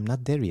I'm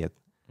not there yet.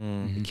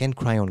 Mm. I can't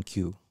cry on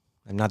cue.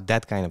 I'm not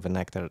that kind of an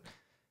actor.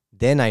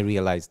 Then I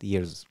realized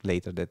years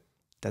later that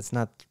that's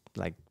not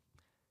like,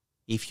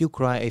 if you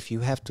cry, if you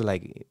have to,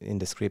 like in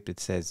the script it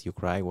says you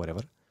cry,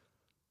 whatever.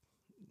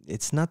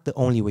 It's not the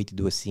only way to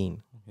do a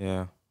scene.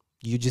 Yeah.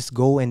 You just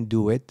go and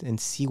do it and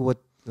see what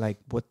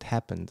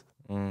happened,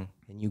 Mm.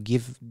 and you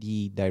give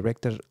the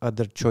director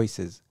other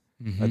choices,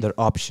 Mhm. other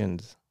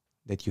options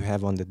that you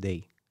have on the day.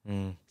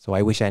 Mm. So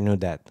I wish I knew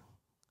that,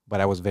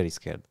 but I was very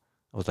scared.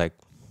 I was like,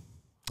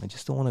 I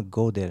just don't want to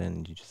go there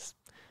and you just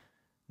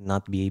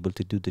not be able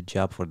to do the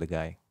job for the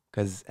guy.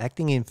 Because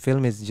acting in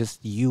film is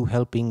just you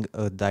helping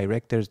a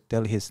director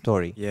tell his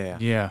story. Yeah.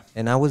 Yeah.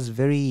 And I was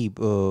very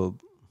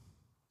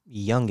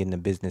young in the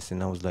business,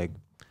 and I was like,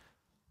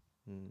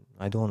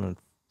 I don't want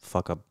to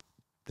fuck up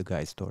the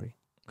guy's story.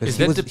 Is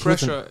that the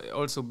pressure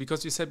also,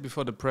 because you said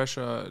before the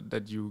pressure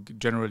that you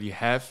generally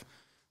have,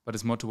 but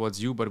it's more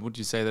towards you, but would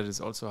you say that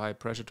it's also high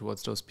pressure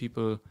towards those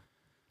people?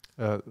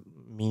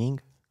 Meaning?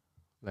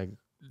 Like,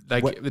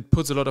 Like What- it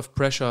puts a lot of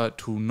pressure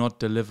to not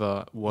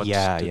deliver what the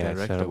it's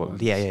director terrible.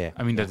 wants. Yeah.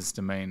 I mean, that is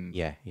the main.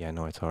 Yeah,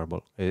 no, it's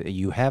horrible.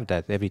 You have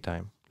that every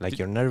time. Like,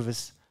 you're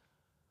nervous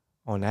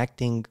on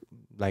acting.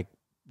 Like,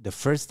 the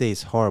first day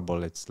is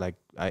horrible. It's like,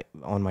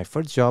 on my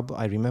first job,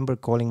 I remember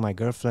calling my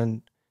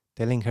girlfriend,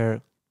 telling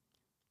her,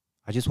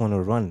 I just want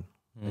to run.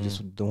 I Mm. just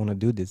don't want to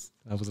do this.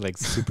 I was like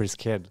super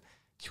scared.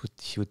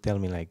 She would tell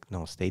me like,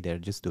 no, stay there.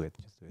 Just do it.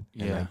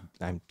 Yeah.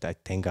 And I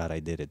thank God I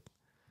did it.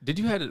 Did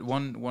you had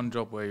one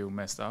job where you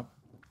messed up,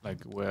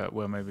 like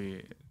where maybe?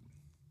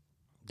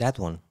 That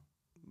one.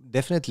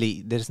 Definitely,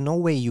 there's no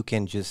way you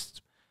can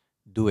just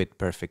do it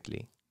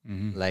perfectly.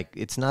 Mhm. Like,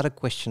 it's not a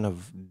question of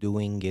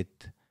doing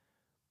it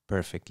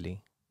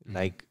perfectly. Mhm.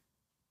 Like,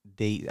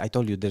 I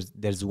told you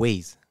there's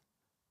ways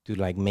to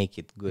like make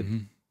it good.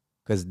 Mhm.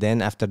 Because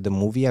then after the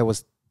movie, I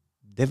was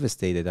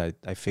devastated.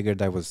 I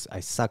figured I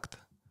sucked.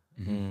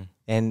 Mhm.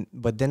 Mm.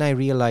 But then I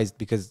realized,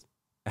 because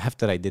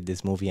after I did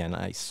this movie and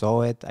I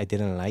saw it, I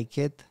didn't like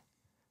it,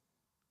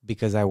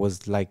 because I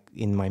was like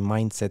in my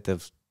mindset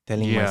of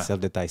telling Yeah. myself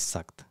that I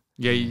sucked.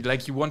 Yeah,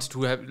 like you wanted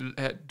to have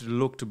had the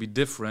look to be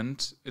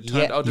different. It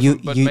turned Yeah, out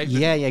different, but maybe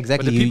yeah,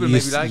 exactly. the people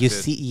maybe liked you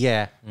it. see,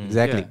 yeah, Mm.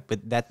 exactly. Yeah. But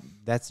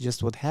that's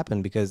just what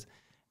happened, because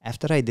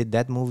after I did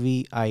that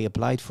movie, I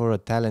applied for a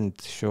talent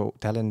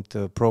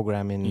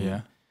program in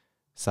Yeah.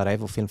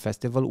 Sarajevo Film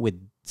Festival with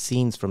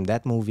scenes from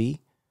that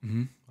movie,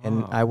 Mhm. and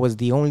Wow. I was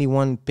the only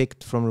one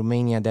picked from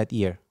Romania that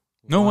year.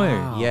 No way.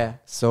 Wow. Yeah,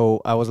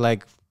 so I was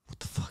like, what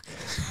the fuck?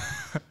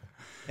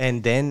 And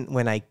then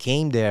when I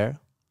came there,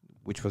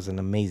 which was an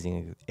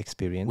amazing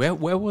experience,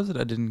 Where was it?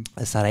 I didn't.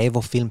 a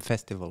Sarajevo Film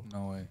Festival.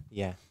 No way.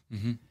 Yeah.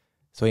 Mm-hmm.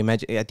 So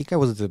imagine, I think I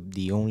was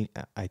the only,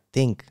 I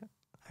think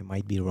I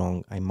might be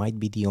wrong. I might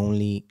be the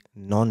only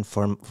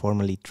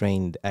non-formally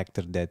trained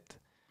actor that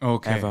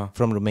Okay. Ever.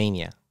 from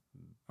Romania.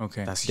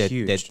 Okay. That's That,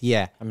 huge.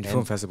 yeah. I mean, the And-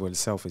 film festival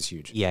itself is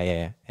huge.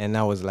 Yeah. And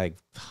I was like,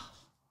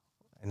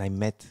 and I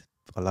met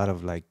a lot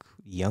of like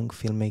young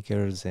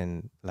filmmakers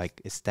and like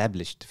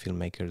established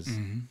filmmakers,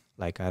 Mm-hmm.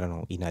 like, I don't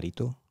know,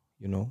 Inarito,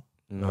 you know,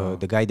 No.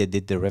 the guy that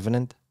did The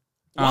Revenant.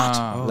 What?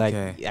 Ah, Oh. Like,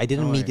 Okay. I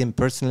didn't No meet way. him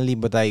personally,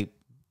 but I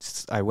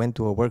went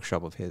to a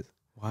workshop of his.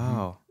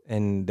 Wow.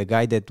 And the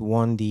guy that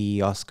won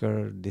the Oscar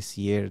this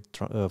year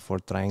for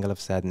Triangle of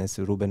Sadness,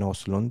 Ruben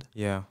Östlund,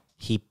 Yeah.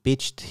 he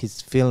pitched his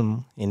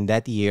film in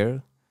that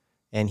year,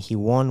 and he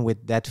won with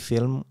that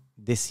film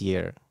this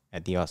year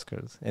at the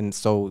Oscars. And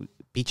so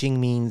pitching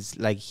means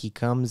like he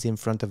comes in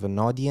front of an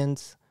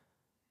audience,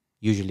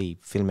 usually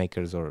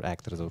filmmakers or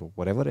actors or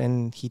whatever,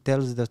 and he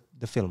tells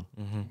the film.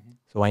 Mm-hmm.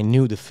 So I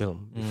knew the film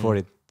before Mm.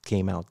 it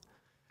came out.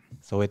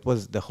 So it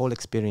was, the whole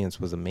experience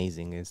was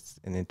amazing.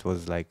 And it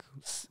was like,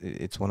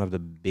 it's one of the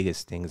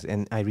biggest things.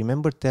 And I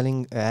remember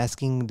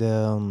asking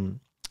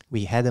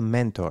we had a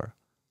mentor,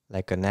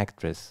 like an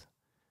actress.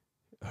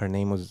 Her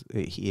name was,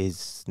 he is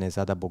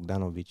Nezada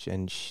Bogdanovic.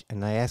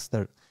 And I asked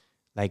her,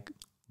 like,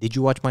 did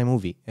you watch my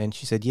movie? And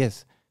she said,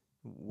 yes.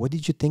 What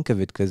did you think of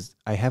it? Because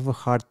I have a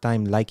hard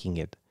time liking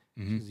it.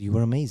 Mm-hmm. You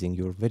were amazing.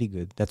 You were very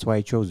good. That's why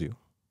I chose you.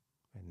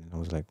 And then I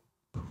was like,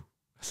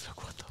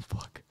 what the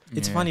fuck?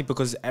 It's Yeah. funny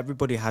because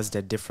everybody has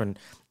their different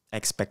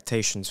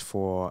expectations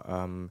for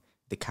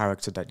the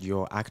character that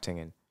you're acting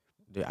in,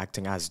 the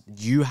acting as.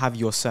 You have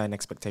your certain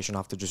expectation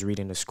after just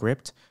reading the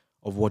script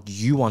of what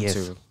you want Yes.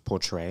 to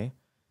portray.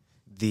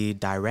 The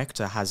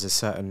director has a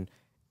certain,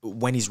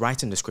 when he's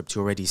writing the script, he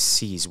already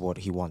sees what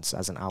he wants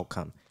as an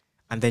outcome.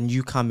 And then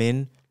you come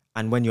in,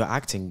 and when you're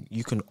acting,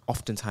 you can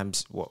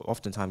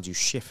oftentimes you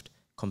shift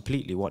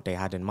completely what they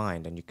had in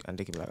mind, and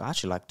they can be like, I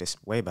actually like this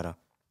way better.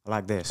 I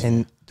like this.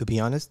 And to be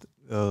honest,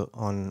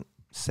 on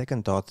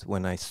second thought,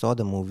 when I saw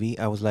the movie,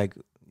 I was like,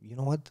 you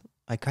know what?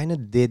 I kind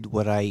of did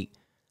what I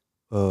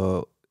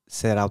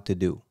set out to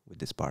do with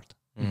this part.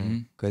 Mm-hmm.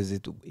 Because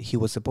he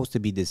was supposed to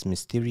be this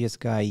mysterious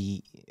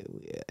guy.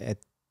 At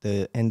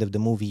the end of the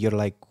movie, you're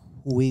like,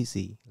 who is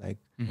he? Like,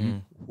 Mm-hmm.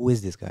 who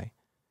is this guy?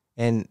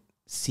 And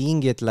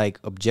seeing it like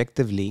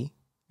objectively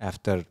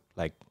after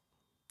like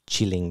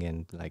chilling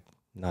and like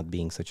not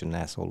being such an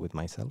asshole with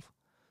myself,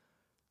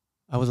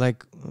 I was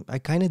like, I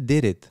kind of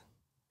did it.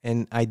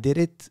 And I did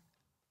it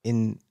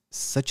in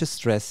such a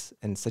stress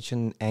and such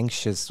an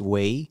anxious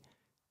way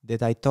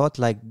that I thought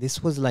like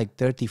this was like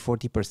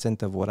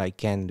 30-40% of what I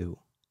can do.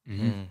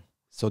 Mm-hmm.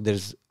 So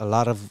there's a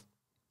lot of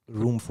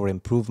room for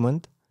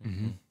improvement,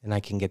 Mm-hmm. and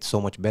I can get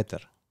so much better.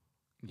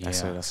 Yeah.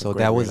 That's So a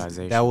great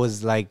realization. that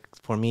was like,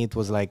 for me, it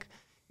was like,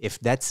 if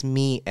that's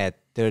me at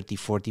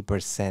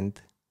 30-40%,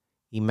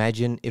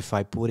 imagine if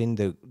I put in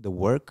the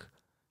work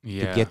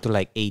Yeah. to get to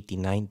like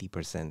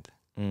 80-90%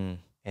 Mm.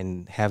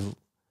 and have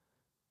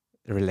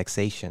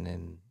relaxation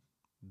and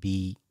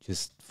be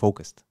just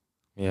focused.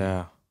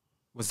 Yeah.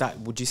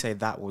 Would you say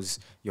that was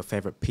your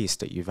favorite piece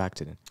that you've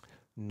acted in?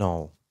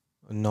 No,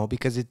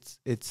 because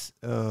it's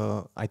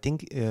I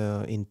think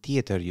in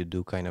theater you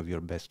do kind of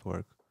your best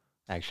work,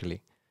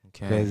 actually,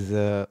 Okay.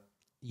 because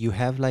you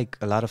have like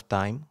a lot of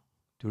time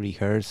to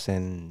rehearse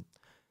and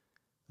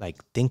like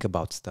think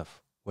about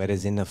stuff.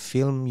 Whereas in a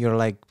film, you're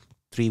like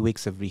 3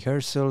 weeks of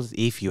rehearsals,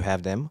 if you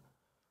have them,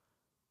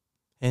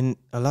 and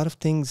a lot of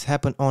things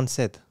happen on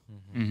set.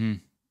 Mm-hmm.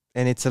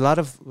 And it's a lot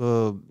of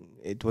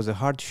it was a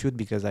hard shoot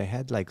because I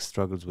had like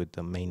struggles with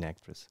the main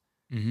actress,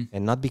 Mm-hmm.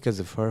 and not because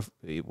of her.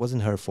 It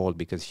wasn't her fault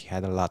because she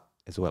had a lot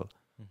as well.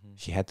 Mhm.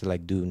 She had to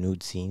like do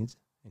nude scenes,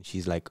 and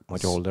she's like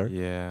much older.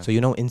 Yeah. So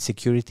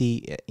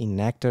insecurity in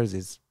actors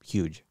is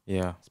huge,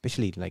 yeah.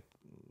 especially like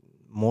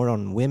more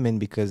on women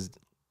because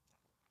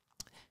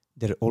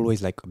they're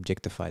always like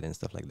objectified and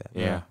stuff like that.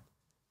 Yeah.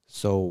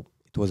 So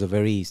it was a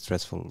very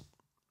stressful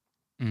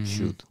Mm-hmm.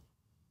 shoot.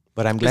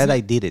 But I'm glad Isn't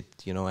I did it.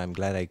 I'm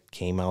glad I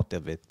came out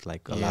of it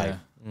like alive.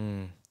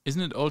 Mm.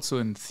 Isn't it also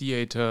in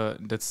theater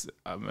that's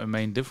a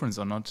main difference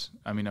or not?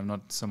 I mean, I'm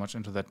not so much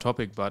into that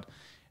topic, but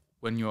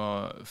when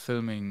you're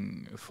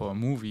filming for a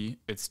movie,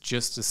 it's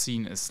just a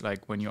scene. It's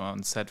like when you're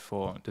on set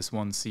for this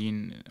one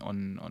scene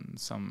on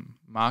some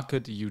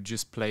market, you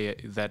just play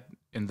that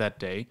in that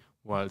day.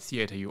 While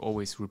theater, you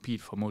always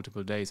repeat for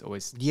multiple days.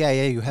 Always, Yeah,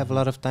 you have a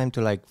lot of time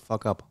to like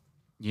fuck up.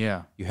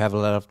 yeah, You have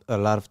a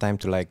lot of time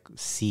to like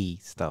see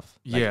stuff,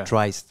 like Yeah.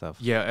 try stuff.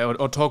 yeah,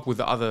 or talk with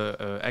the other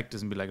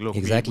actors and be like, look,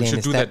 Exactly. we should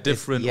and do that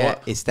different. Yeah,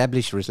 or,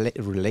 establish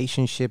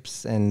relationships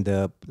and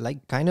like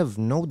kind of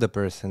know the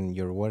person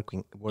you're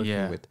working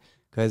Yeah. with,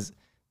 because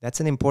that's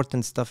an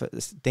important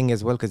thing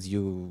as well. Because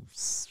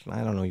I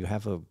don't know, you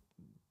have a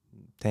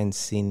tense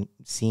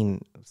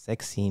sex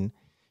scene,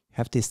 you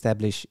have to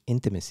establish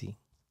intimacy.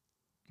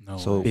 no,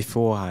 So- way.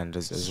 Beforehand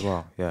as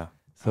well. Yeah.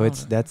 So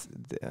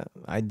Oh,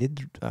 I did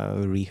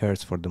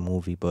rehearse for the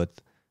movie, but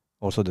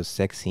also the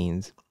sex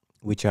scenes,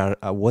 which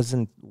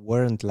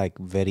weren't like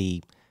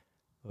very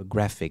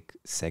graphic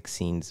sex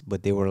scenes,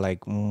 but they were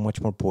like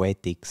much more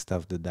poetic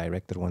stuff. The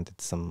director wanted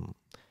some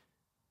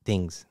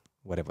things,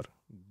 whatever,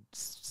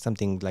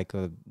 something like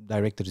a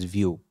director's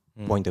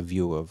point of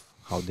view of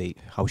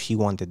how she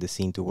wanted the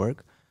scene to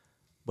work.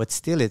 But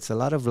still, it's a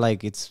lot of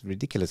like, it's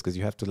ridiculous because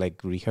you have to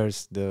like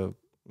rehearse the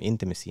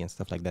intimacy and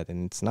stuff like that,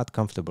 and it's not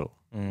comfortable,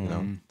 you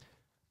know.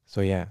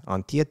 So yeah,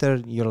 on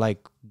theater, you're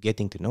like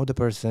getting to know the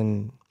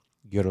person,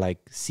 you're like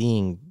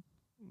seeing,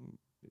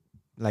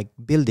 like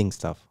building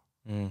stuff.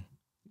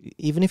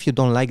 Even if you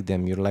don't like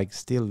them, you're like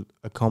still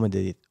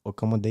accommodated,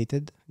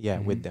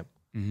 with them.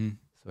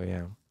 So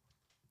yeah.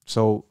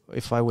 So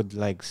if I would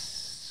like,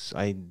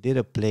 I did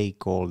a play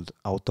called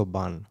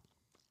Autobahn,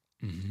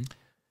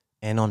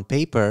 and on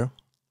paper,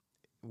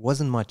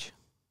 wasn't much.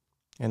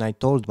 And I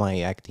told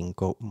my acting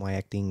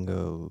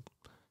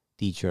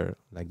teacher,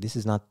 like, this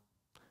is not,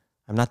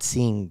 I'm not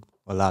seeing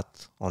a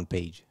lot on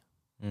page.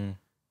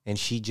 And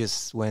she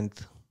just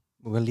went,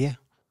 well, yeah,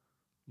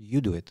 you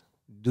do it.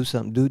 Do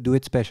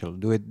it special.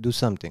 Do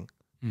something.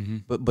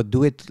 But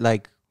do it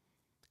like,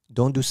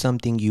 don't do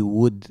something you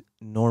would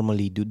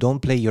normally do. Don't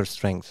play your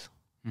strengths.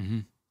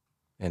 And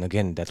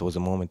again, that was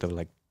a moment of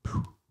like,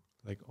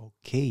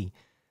 okay.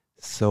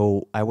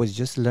 So I was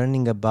just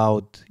learning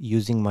about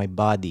using my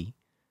body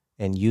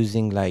and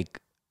using like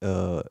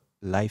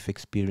life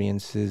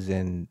experiences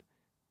and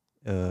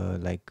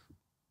like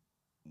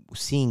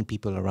seeing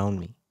people around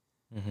me.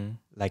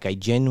 Like I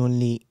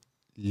genuinely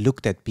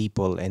looked at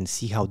people and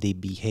see how they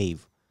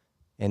behave,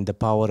 and the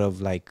power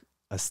of like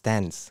a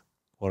stance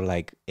or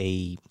like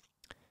a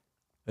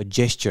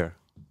gesture.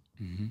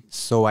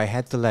 So I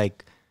had to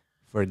like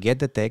forget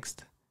the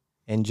text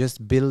and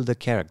just build the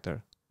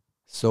character.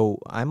 So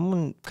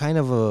I'm kind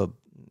of a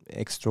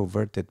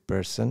extroverted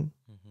person,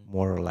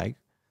 more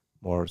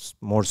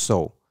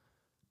so.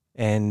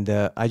 And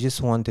I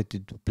just wanted to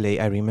play.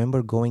 I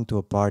remember going to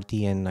a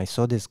party and I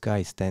saw this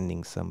guy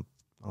standing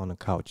on a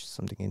couch,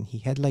 something, and he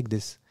had like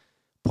this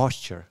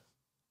posture,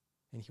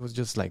 and he was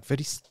just like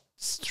very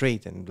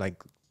straight and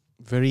like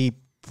very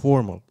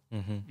formal.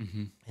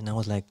 And I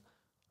was like,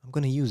 I'm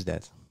gonna use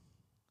that,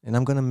 and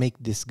I'm gonna make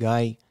this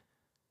guy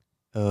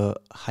a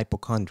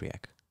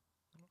hypochondriac.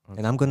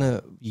 And I'm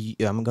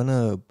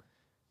gonna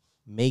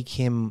make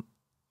him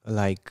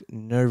like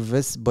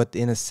nervous, but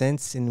in a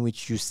sense in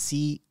which you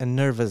see a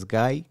nervous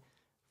guy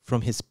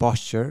from his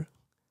posture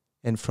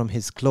and from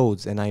his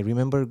clothes. And I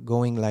remember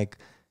going like,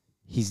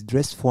 he's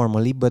dressed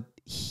formally, but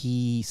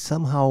he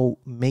somehow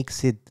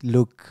makes it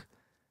look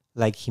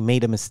like he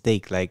made a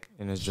mistake. Like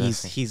in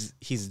his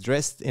he's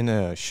dressed in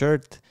a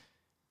shirt,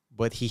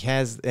 but he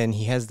has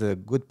the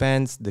good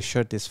pants. The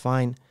shirt is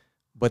fine.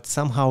 But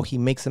somehow he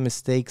makes some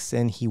mistakes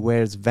and he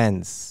wears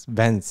Vans.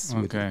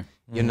 Okay.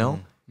 You know?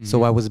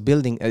 So I was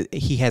building,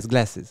 he has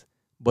glasses,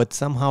 but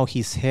somehow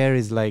his hair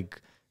is like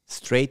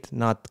straight,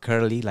 not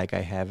curly like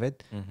I have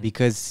it,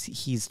 because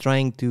he's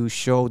trying to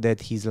show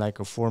that he's like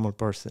a formal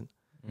person.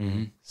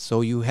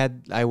 So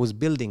I was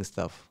building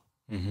stuff,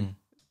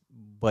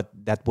 but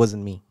that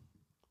wasn't me.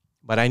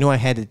 But I knew I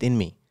had it in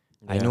me.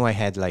 I knew I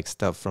had like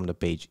stuff from the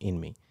page in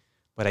me,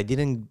 but I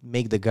didn't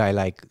make the guy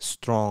like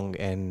strong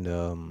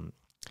and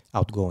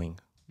outgoing.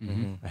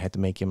 I had to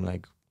make him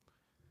like,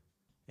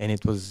 and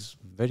it was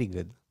very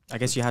good. I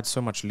guess you had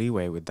so much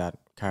leeway with that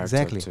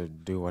character to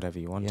do whatever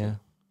you wanted.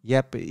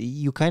 Yep,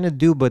 you kind of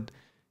do, but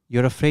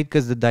you're afraid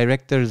because the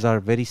directors are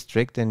very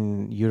strict,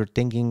 and you're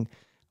thinking,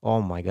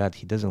 oh my God,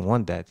 he doesn't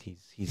want that. He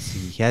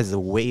has a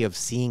way of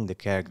seeing the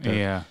character.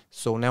 Yeah.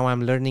 So now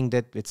I'm learning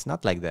that it's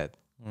not like that.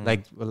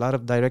 Like a lot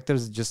of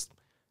directors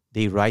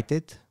they write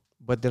it,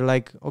 but they're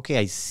like, okay,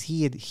 I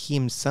see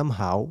him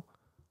somehow,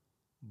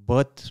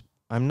 but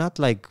I'm not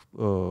like,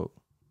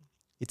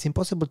 it's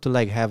impossible to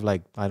like have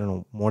like, I don't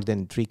know, more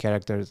than 3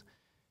 characters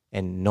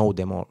and know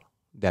them all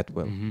that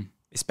well.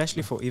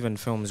 Especially for even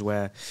films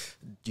where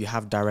you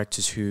have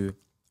directors who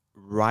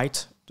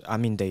write,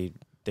 they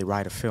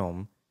write a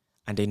film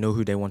and they know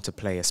who they want to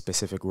play a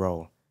specific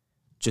role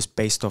just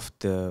based off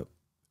the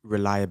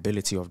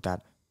reliability of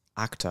that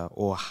actor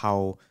or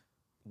how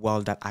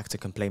well that actor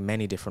can play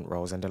many different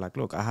roles. And they're like,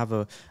 look, I have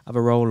a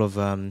role of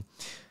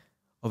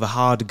a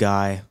hard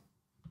guy.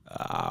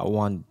 I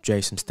want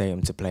Jason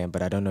Statham to play him,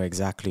 but I don't know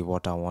exactly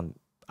what I want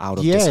out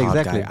of this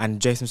hard guy.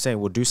 And Jason Statham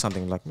will do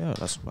something like,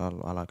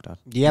 I like that.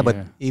 Yeah, but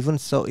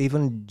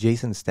even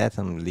Jason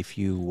Statham, if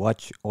you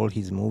watch all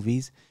his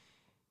movies,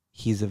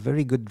 he's a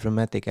very good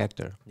dramatic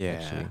actor. Yeah.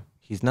 Actually.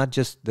 He's not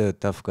just the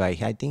tough guy.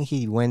 I think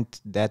he went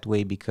that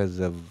way because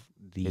of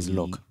his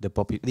look.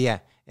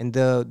 And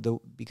the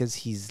because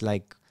he's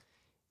like,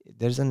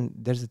 there's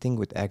a thing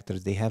with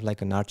actors, they have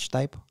like an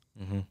archetype.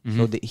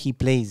 So he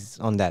plays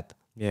on that.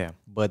 Yeah.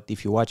 But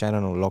if you watch, I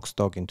don't know, Lock,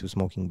 Stock and Two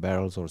Smoking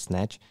Barrels or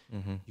Snatch,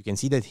 you can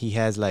see that he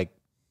has like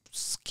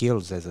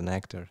skills as an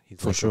actor. He's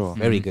For like sure. a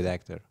very good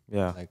actor.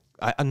 Yeah. Like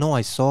I know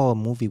I saw a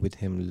movie with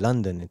him,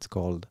 London it's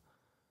called,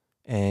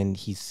 and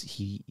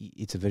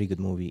it's a very good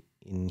movie.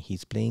 And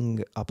he's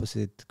playing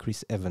opposite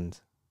Chris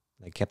Evans,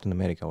 like Captain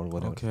America or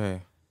whatever.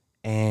 Okay.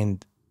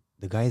 and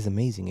the guy is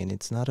amazing, and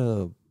it's not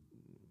a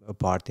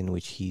part in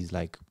which he's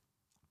like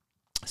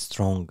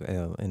strong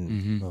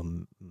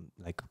and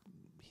like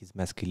his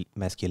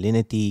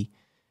masculinity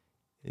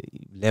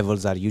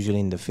levels are usually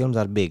in the films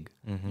are big,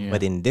 Mhm.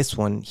 but in this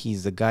one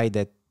he's a guy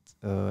that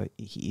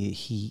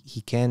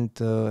he can't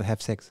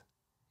have sex.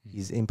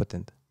 He's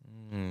impotent.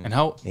 And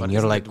how? And but you're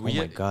isn't like, it oh my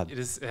weird? God. It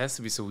has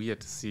to be so weird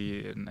to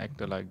see an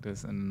actor like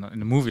this in a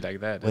movie like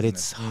that. But isn't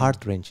it's it?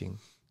 heart wrenching.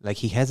 Like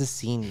he has a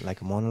scene,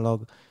 like a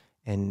monologue,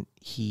 and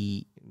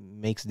he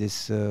makes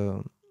this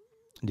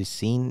this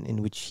scene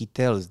in which he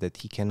tells that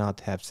he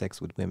cannot have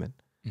sex with women,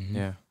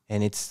 Yeah.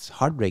 and it's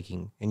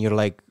heartbreaking. And you're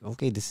like,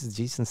 okay, this is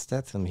Jason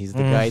Statham. He's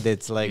the guy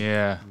that's like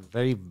yeah.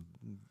 very,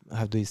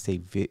 how do you say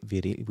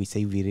viril? We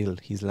say viril.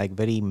 He's like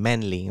very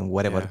manly and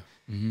whatever,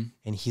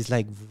 and he's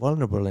like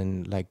vulnerable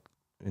and like,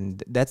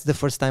 and that's the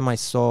first time I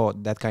saw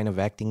that kind of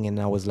acting, and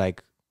I was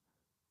like,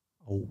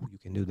 oh, you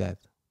can do that.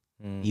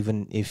 Mm.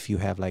 Even if you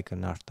have like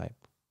an archetype,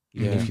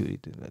 even Yeah. if you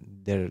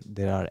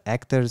there are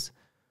actors,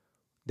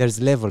 there's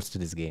levels to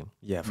this game.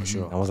 Yeah, for Mhm.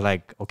 sure. I was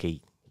like,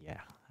 okay, yeah,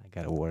 I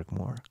gotta work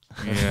more.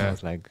 I Yeah.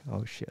 was like,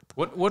 oh shit.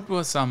 What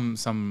were some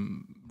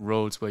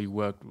roles where you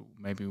worked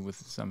maybe with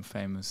some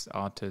famous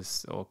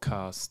artists or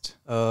cast?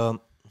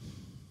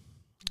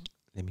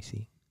 Let me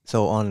see.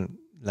 So on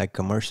like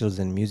commercials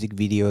and music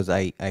videos,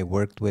 I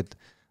worked with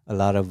a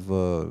lot of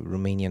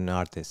Romanian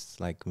artists,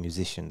 like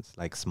musicians,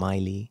 like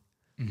Smiley.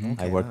 Mhm.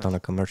 I Okay, worked on nice.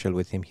 a commercial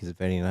with him. He's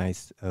very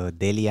nice.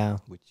 Delia,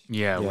 which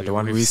Yeah, Yeah, the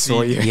one we we've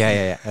saw seen. you.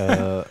 yeah.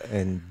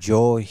 And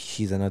Joe,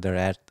 she's another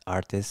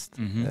artist,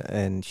 Mhm.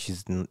 and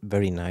she's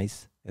very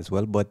nice as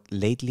well. But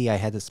lately, I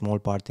had a small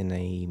part in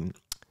a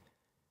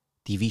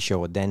TV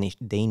show, a Danish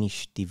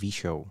TV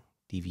show,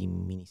 TV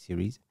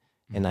miniseries,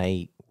 and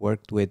I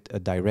worked with a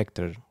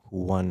director who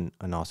won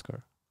an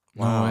Oscar.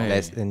 No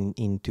way.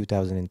 In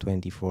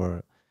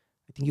 2024.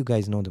 I think you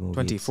guys know the movie.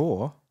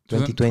 24?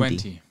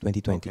 2020.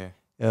 2020. Okay.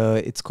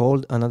 It's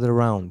called Another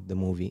Round, the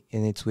movie,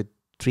 and it's with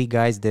three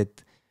guys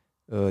that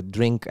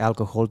drink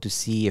alcohol to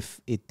see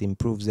if it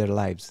improves their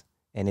lives,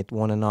 and it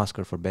won an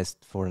Oscar for best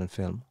foreign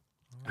film.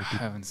 I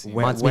haven't seen.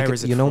 Where- it.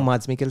 is it you know from?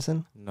 Mads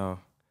Mikkelsen? No.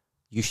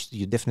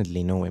 You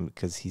definitely know him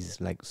because he's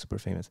like super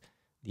famous,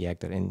 the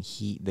actor, and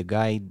the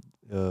guy,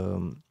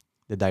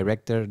 the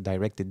director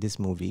directed this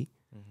movie,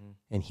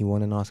 and he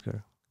won an Oscar,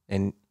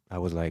 and I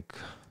was like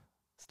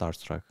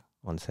starstruck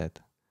on set.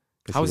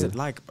 'Cause How he is was- it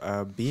like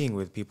being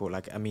with people,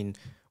 like, I mean,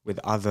 with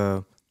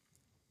other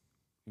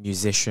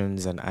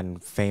musicians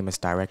and famous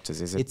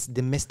directors? Is it? It's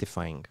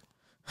demystifying.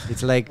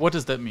 It's like What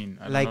does that mean?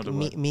 I don't like know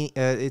the word.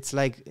 it's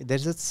like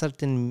there's a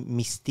certain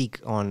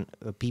mystique on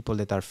people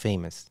that are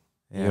famous.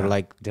 Yeah. You're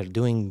like, they're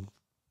doing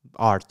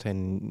art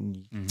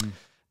and Mhm.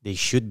 they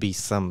should be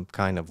some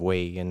kind of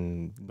way,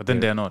 and But then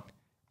they're not.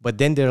 but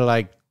then they're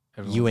like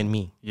you Everyone- and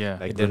me, Yeah.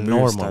 like It they're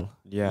removes normal.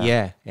 that-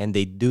 yeah. And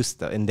they do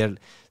stuff, and they're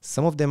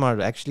some of them are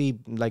actually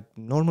like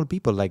normal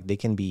people. Like they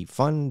can be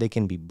fun, they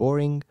can be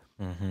boring.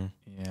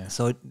 Yeah.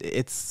 So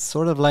it's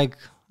sort of like,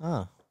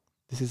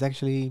 this is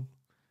actually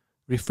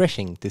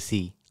refreshing to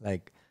see,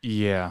 like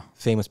Yeah.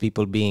 famous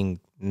people being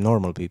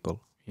normal people.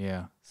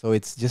 Yeah. So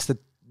it's just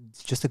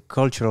a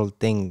cultural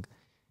thing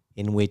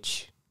in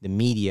which the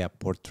media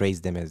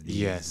portrays them as these.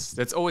 Yes,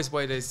 that's always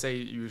why they say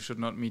you should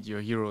not meet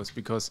your heroes,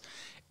 because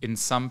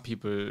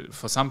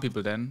for some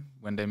people, then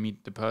when they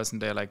meet the person,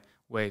 they're like,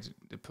 wait,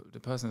 the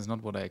person is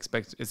not what I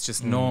expect. It's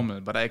just normal.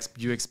 But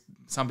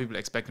some people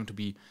expect them to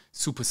be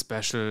super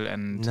special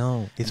and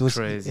No, it and was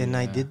crazy, and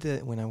I yeah.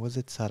 did when I was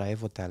at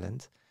Sarajevo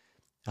Talent,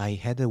 I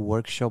had a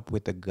workshop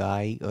with a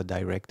guy, a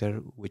director,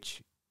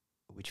 which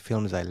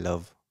films I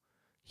love.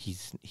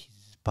 He's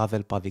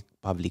Paweł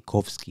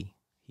Pawlikowski.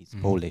 He's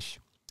Polish.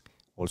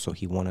 Also,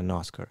 he won an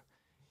Oscar.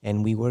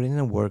 And we were in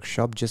a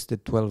workshop, just the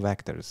 12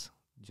 actors,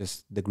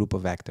 just the group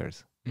of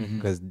actors,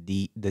 because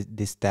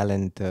this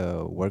talent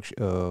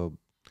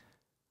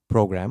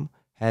program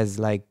has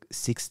like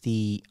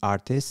 60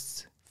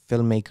 artists,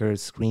 filmmakers,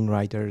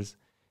 screenwriters,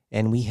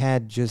 and we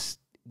had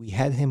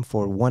him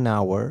for 1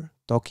 hour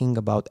talking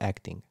about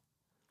acting.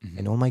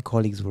 And all my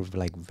colleagues were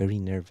like very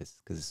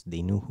nervous because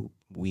they knew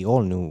we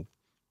all knew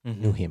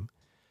him.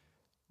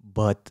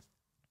 But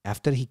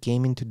after he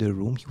came into the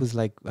room, he was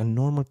like a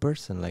normal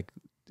person, like,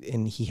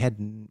 and he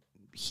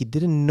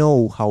didn't know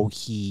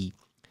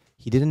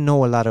he didn't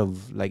know a lot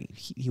of, like,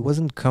 he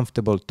wasn't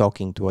comfortable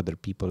talking to other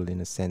people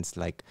in a sense,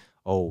 like,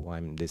 oh,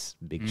 I'm this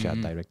big shot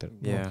director.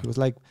 No, Yeah. he was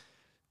like,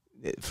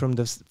 from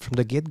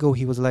the get-go,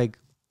 he was like,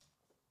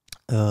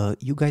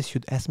 you guys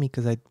should ask me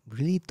because I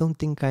really don't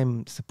think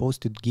I'm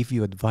supposed to give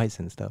you advice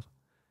and stuff.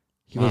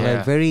 He was Yeah.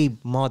 like very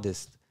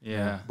modest.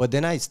 Yeah. But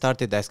then I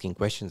started asking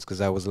questions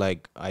because I was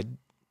like, I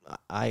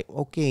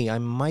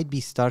might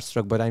be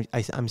starstruck, but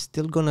I'm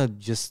still gonna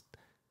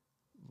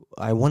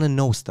I want to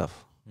know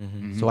stuff.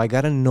 So I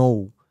gotta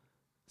know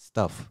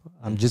stuff.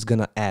 I'm just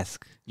gonna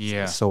ask.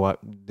 Yeah. So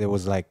there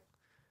was like,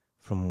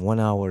 from 1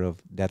 hour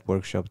of that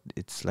workshop,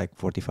 it's like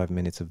 45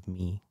 minutes of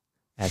me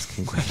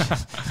asking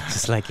questions,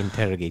 just like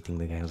interrogating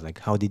the guy. I was like,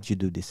 how did you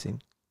do this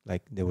scene?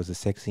 Like there was a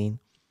sex scene,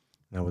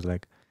 and I was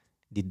like,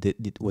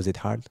 was it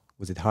hard?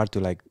 Was it hard to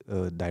like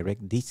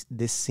direct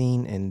this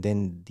scene and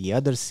then the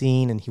other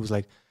scene? And he was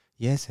like,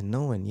 yes and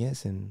no and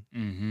yes and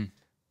Mm-hmm.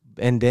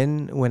 and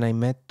then when I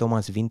met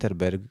Thomas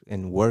Winterberg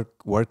and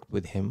worked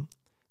with him,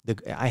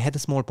 I had a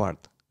small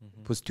part.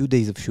 It was 2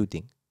 days of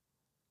shooting,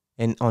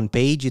 and on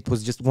page it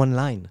was just one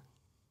line,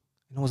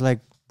 and I was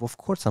like, of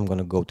course I'm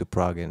gonna go to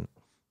Prague and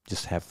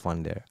just have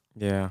fun there.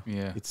 Yeah.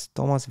 Yeah. It's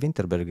Thomas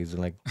Winterberg is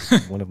like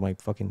one of my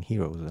fucking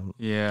heroes.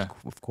 Yeah.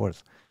 Of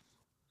course.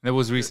 That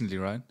was recently,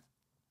 right?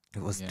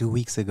 It was Yeah. 2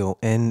 weeks ago,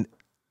 and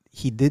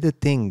he did a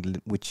thing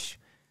which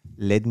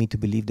led me to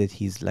believe that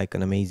he's like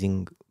an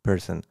amazing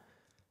person.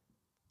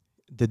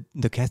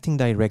 The casting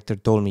director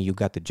told me, you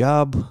got the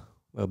job,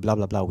 blah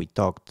blah blah. We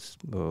talked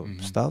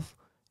stuff,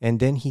 and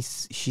then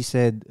she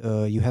said,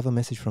 you have a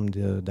message from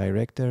the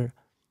director,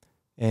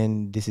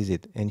 and this is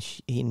it. And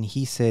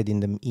he said in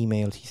the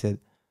email, he said,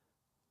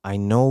 I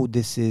know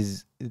this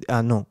is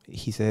no.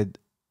 He said,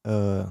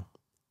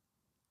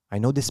 I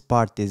know this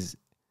part is,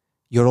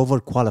 you're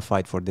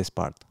overqualified for this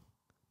part,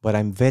 but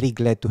I'm very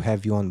glad to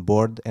have you on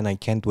board, and I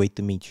can't wait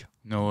to meet you.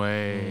 No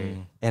way.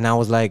 And I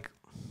was like,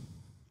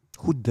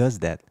 who does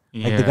that?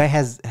 Yeah. Like the guy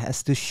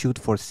has to shoot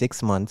for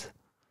 6 months,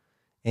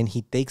 and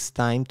he takes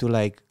time to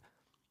like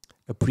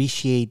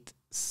appreciate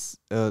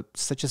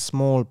such a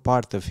small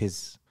part of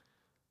his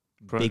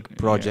big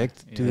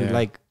project to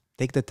like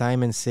take the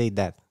time and say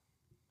that.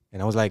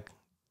 And I was like,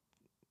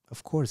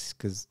 of course,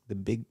 because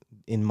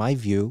in my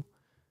view,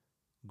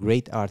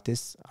 great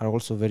artists are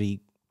also very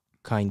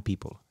kind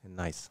people and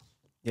nice.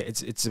 Yeah,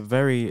 it's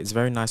very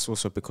nice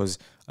also because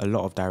a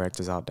lot of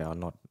directors out there are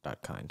not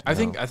that kind. I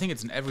think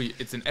it's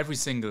in every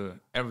single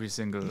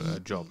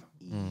job.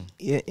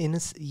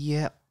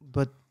 Yeah,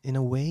 but in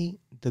a way,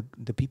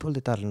 the people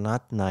that are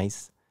not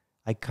nice,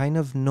 I kind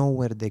of know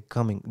where they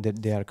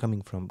are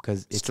coming from,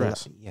 because it's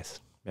stress. Yes,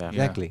 Yeah.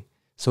 exactly.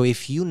 So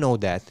if you know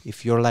that,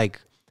 if you're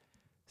like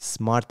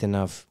smart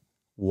enough,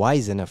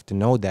 wise enough to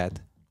know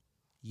that,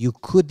 you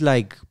could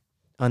like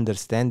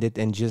understand it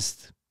and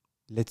just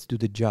let's do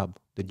the job.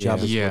 The job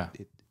is what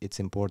it's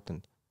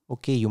important.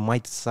 Okay, you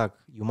might suck.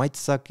 You might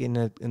suck in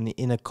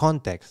a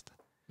context.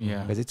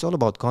 Yeah. Because it's all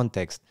about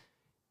context.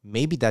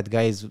 Maybe that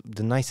guy is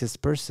the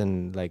nicest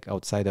person, like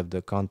outside of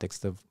the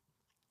context of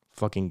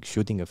fucking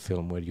shooting a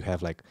film where you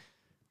have like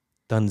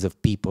tons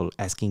of people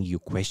asking you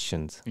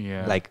questions.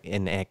 Yeah. Like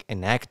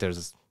and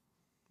actors,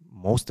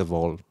 most of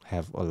all,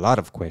 have a lot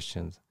of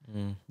questions.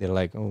 They're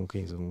like, oh,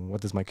 okay, so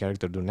what does my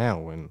character do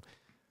now? And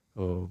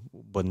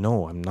but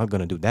no, I'm not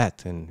gonna do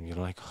that. And you're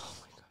like, oh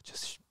my god,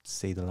 just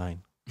say the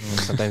line.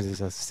 Sometimes it's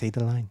just say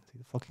the line, say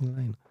the fucking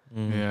line.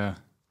 Yeah.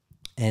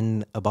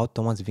 And about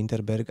Thomas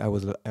Winterberg, I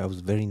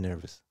was very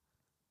nervous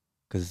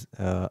because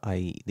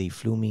they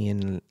flew me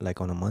in like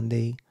on a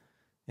Monday,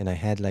 and I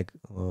had like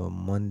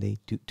Monday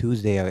to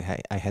Tuesday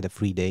I had a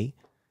free day,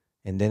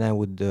 and then I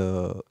would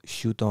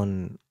shoot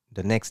on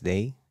the next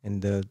day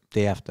and the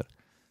day after,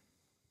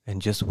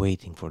 and just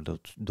waiting for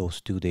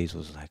those 2 days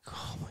was like,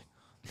 oh my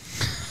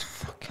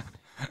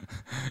god,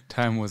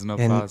 time was not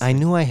and passing. I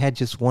knew I had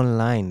just one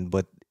line,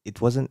 but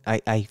it wasn't.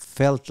 I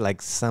felt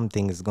like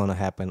something is gonna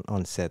happen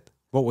on set.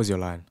 What was your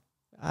line?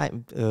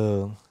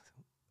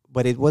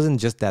 But it wasn't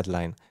just that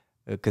line,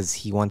 because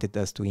he wanted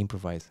us to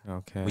improvise,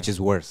 Okay. which is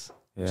worse.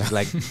 Yeah. Which is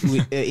like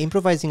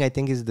improvising, I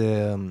think, is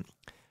the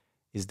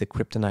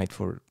kryptonite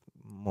for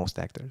most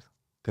actors,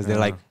 because they're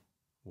like,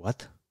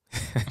 what?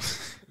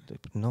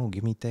 No,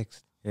 give me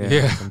text.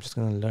 Yeah. I'm just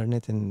gonna learn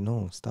it, and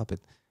no, stop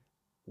it.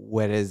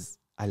 Whereas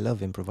I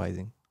love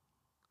improvising.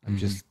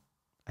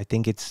 I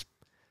think it's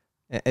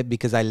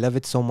because I love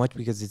it so much,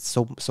 because it's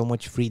so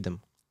much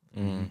freedom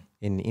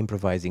in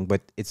improvising,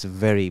 but it's a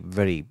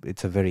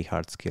very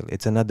hard skill.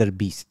 It's another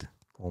beast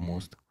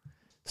almost.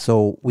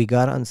 So we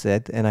got on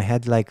set, and I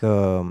had like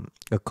a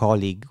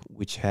colleague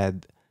which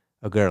had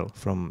a girl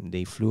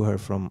they flew her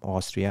from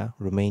Austria,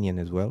 Romanian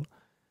as well,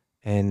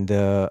 and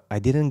I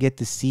didn't get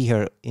to see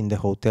her in the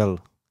hotel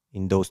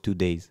in those 2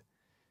 days,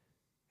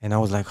 and I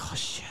was like, oh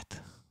shit,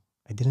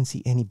 I didn't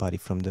see anybody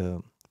from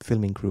the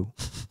filming crew.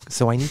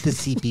 So I need to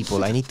see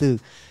people. I need to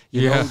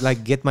you know,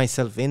 like get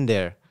myself in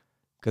there,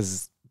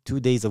 because 2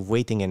 days of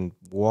waiting and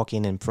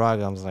walking in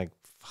Prague, I was like,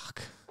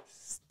 fuck,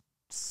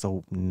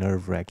 so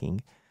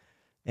nerve-wracking.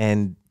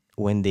 And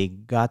when they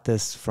got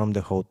us from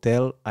the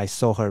hotel, I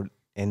saw her,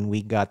 and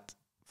we got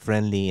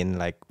friendly in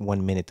like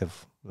 1 minute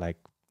of like,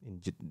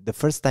 the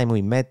first time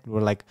we met, we're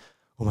like,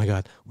 oh my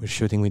god, we're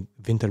shooting with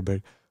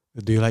Winterberg.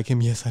 Do you like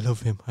him? Yes, I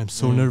love him. I'm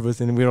so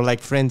nervous. And we were like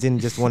friends in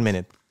just 1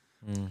 minute.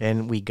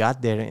 And we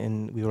got there,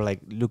 and we were like,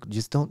 look,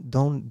 just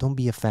don't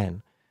be a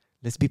fan.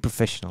 Let's be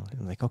professional.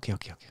 And I'm like, okay.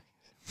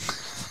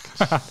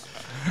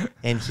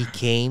 And he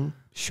came,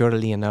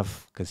 surely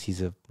enough, because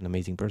he's an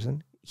amazing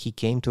person. He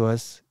came to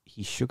us,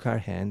 he shook our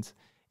hands,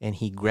 and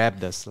he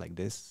grabbed us like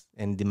this,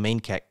 and the main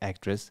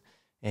actress,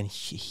 and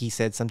he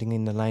said something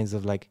in the lines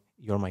of like,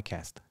 you're my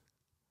cast.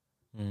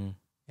 And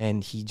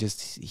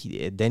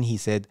then he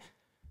said,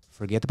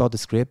 forget about the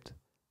script.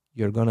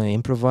 You're going to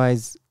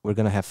improvise. We're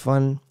going to have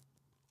fun.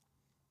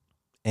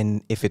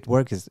 And if it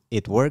works,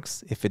 it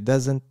works. If it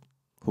doesn't,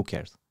 who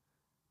cares?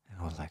 And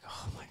I was like,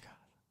 oh my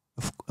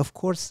God. Of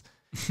course,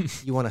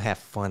 you want to have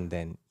fun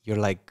then. You're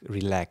like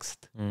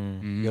relaxed.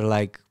 You're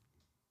like,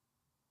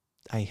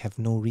 I have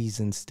no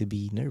reasons to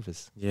be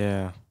nervous.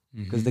 Yeah.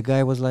 Because the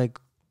guy was like,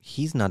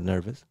 he's not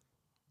nervous.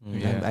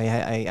 Yeah.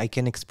 I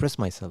can express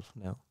myself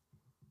now.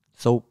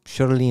 So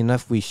surely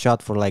enough, we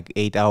shot for like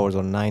 8 hours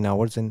or 9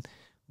 hours, and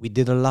we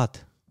did a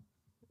lot.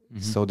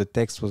 So the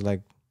text was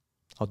like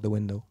out the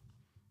window.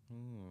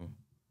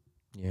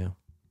 Yeah,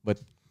 but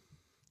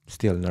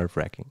still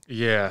nerve-wracking.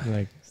 Yeah.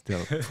 Like still,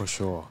 For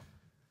sure.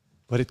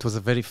 but it was a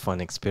very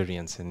fun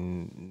experience,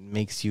 and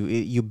makes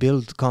you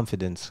build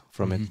confidence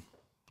from it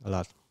a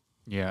lot.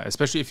 Yeah,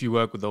 especially if you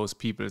work with those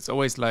people. It's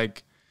always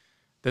like,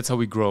 that's how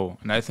we grow.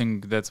 And I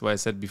think that's why I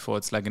said before,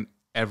 it's like in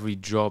every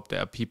job, there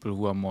are people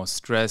who are more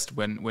stressed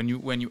when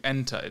you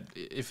enter it.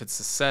 If it's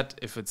a set,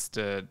 if it's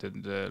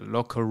the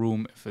locker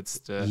room, if it's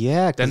the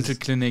dental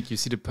clinic, you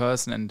see the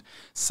person, and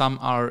some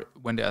are,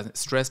 when they are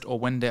stressed or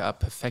when they are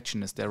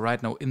perfectionists, they're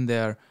right now in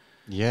their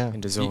In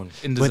the zone.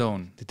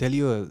 zone. To tell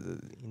you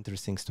an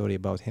interesting story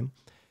about him,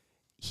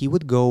 he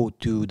would go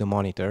to the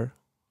monitor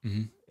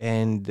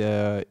and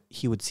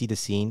he would see the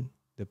scene.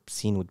 The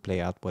scene would play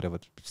out, whatever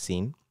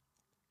scene,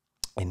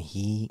 and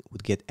he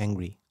would get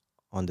angry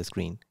on the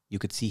screen. You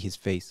could see his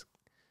face.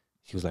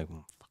 He was like,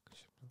 fuck.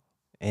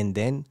 And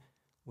then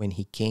when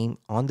he came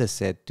on the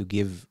set to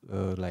give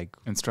like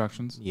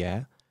Instructions.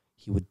 yeah,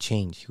 he would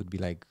change. He would be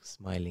like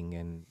smiling,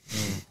 and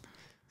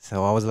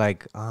so I was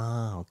like,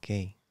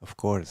 okay, of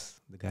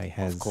course the guy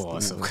has. Of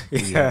course.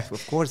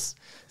 Of course.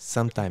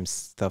 Sometimes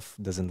stuff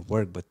doesn't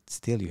work, but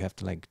still you have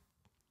to like.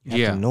 You have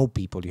Yeah. to know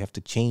people. You have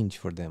to change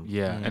for them.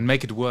 Yeah, and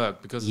make it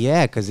work, because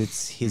Because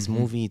it's his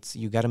movie. It's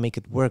you got to make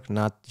it work.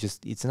 Not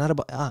just. It's not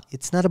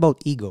about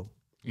ego.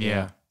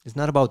 yeah. It's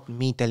not about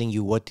me telling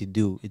you what to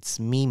do. It's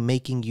me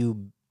making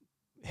you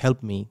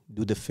help me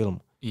do the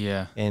film,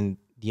 Yeah. and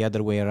the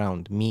other way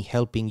around. Me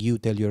helping you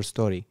tell your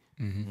story.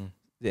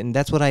 And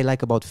that's what I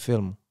like about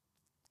film,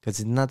 because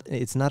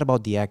it's not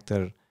about the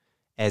actor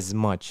as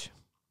much.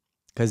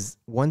 Because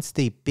once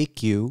they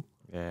pick you,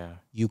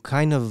 you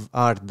kind of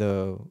are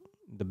the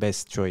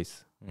best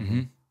choice.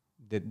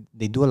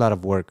 They do a lot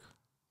of work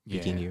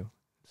picking you.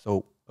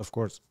 So of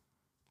course,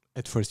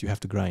 at first you have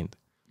to grind.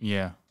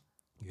 Yeah.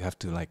 You have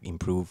to like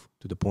improve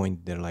to the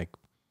point they're like,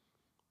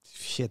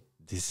 shit,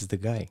 this is the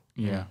guy.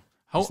 Yeah.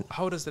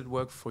 How does that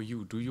work for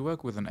you? Do you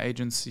work with an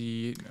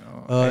agency?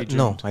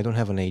 No, I don't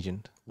have an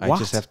agent. What? I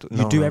just have to.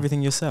 You do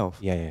everything yourself?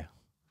 Yeah.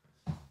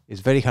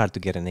 It's very hard to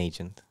get an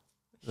agent.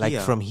 Like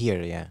Here? from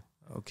here, yeah.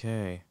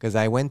 Okay. Because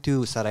I went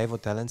to Sarajevo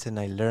Talents and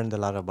I learned a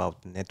lot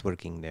about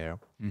networking there.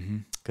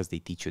 Because they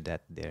teach you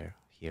that there.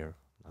 Here,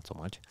 not so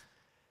much.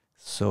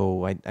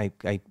 So I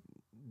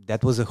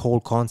that was a whole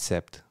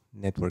concept,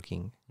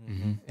 networking.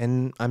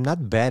 And I'm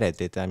not bad at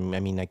it. I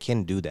mean, I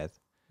can do that.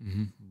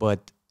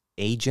 But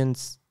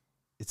agents,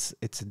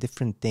 it's a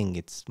different thing.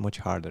 It's much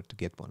harder to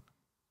get one.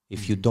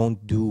 If you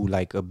don't do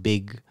like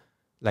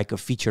a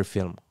feature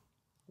film.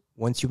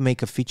 Once you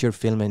make a feature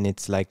film and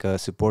it's like a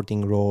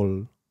supporting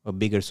role, a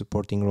bigger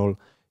supporting role,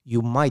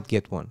 you might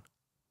get one.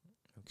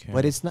 Okay.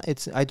 But it's not.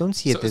 I don't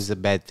see it as a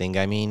bad thing.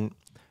 I mean,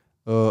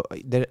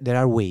 there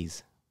are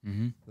ways.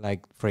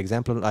 Like for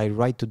example, I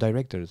write to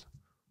directors.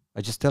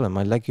 I just tell them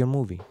I like your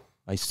movie.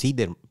 I see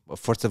them.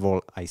 First of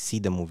all, I see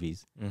the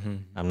movies.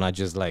 I'm not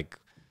just like,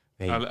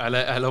 hey,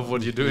 I love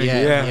what you're doing.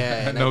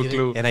 yeah. No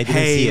clue. And I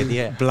didn't see it.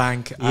 Yeah,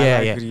 Blank.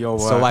 yeah. Your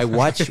work.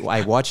 So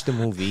I watch the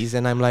movies,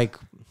 and I'm like,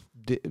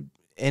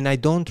 and I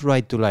don't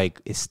write to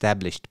like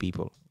established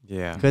people.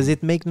 Yeah. Because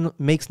it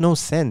makes no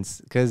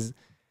sense. Because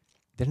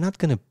they're not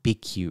gonna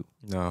pick you.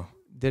 No.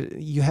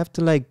 You have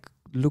to like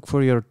look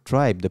for your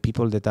tribe, the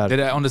people that are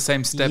on the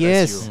same step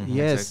yes, as you.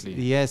 yes,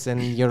 Exactly. yes.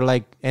 And you're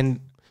like, and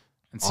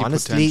see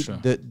honestly,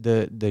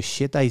 potential. the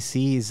shit I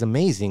see is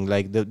amazing.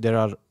 Like there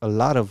are a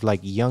lot of like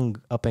young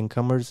up and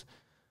comers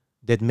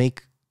that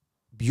make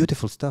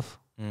beautiful stuff.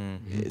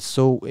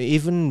 So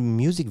even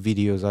music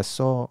videos, I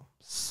saw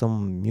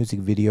some music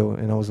video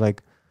and I was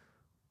like,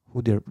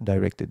 who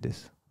directed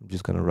this? I'm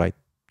just gonna write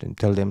and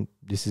tell them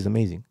this is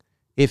amazing.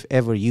 If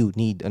ever you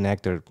need an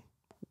actor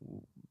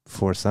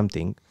for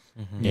something,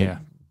 Yeah.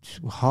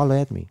 holler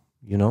at me.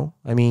 You know,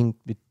 I mean,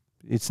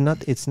 it's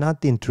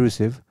not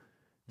intrusive.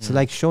 It's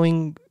like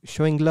showing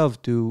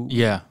love to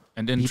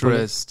And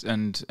interest,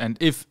 and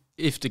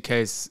if the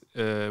case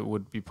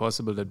would be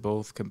possible that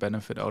both can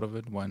benefit out of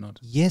it, why not?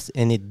 Yes,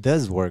 and it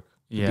does work.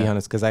 To be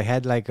honest, because I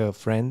had like a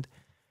friend.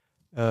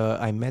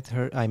 I met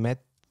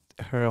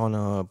her on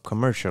a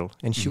commercial,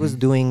 and she was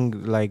doing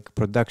like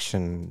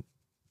production.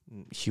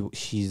 She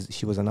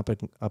was an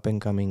up and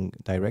coming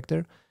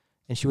director,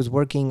 and she was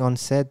working on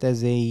set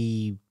as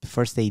a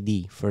first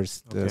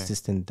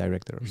assistant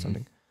director or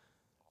something.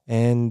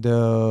 And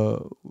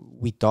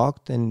we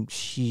talked, and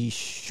she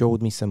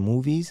showed me some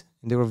movies,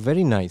 and they were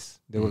very nice.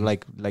 They were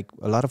like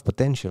a lot of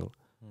potential.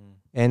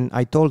 And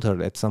I told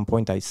her at some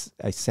point, I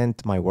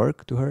sent my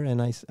work to her,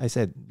 and I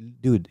said,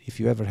 dude, if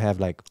you ever have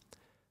like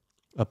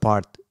a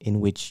part in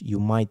which you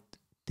might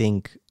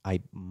think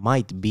I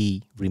might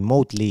be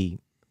remotely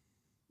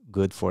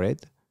good for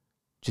it,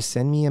 just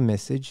send me a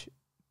message,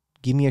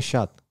 give me a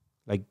shot.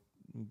 Like,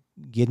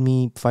 get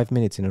me 5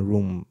 minutes in a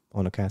room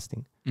on a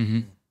casting.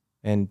 Mm-hmm.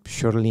 And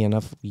surely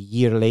enough, a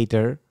year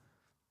later,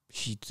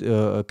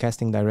 a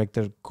casting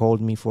director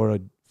called me for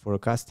a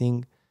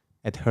casting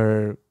at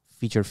her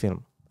feature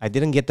film. I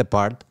didn't get the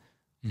part,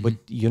 but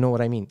you know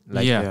what I mean.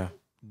 Like, yeah.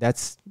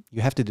 that's,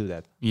 you have to do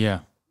that. Yeah.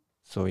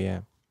 So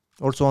yeah.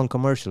 Also on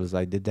commercials,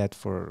 I did that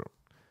for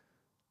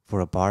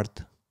a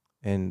part,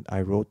 and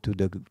I wrote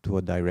to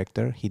a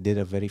director. He did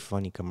a very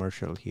funny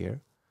commercial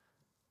here,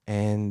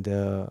 and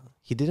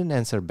he didn't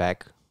answer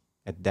back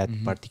at that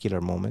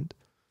particular moment.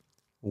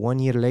 1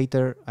 year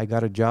later, I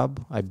got a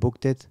job. I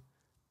booked it,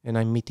 and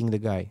I'm meeting the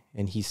guy,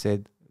 and he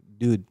said,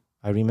 "Dude,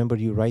 I remember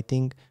you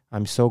writing.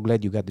 I'm so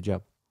glad you got the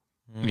job."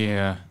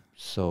 Yeah.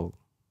 So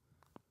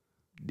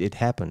it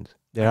happened.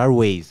 There are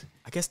ways.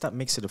 I guess that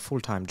makes it a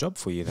full-time job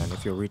for you then,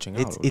 if you're reaching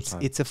out.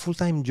 It's a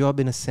full-time job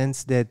in a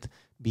sense that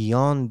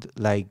beyond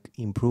like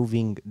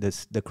improving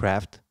the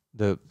craft,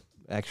 the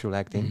actual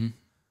acting,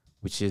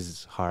 which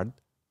is hard,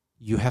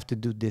 you have to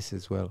do this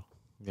as well.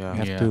 You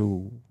have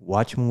to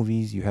watch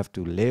movies. You have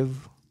to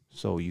live.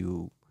 So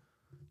you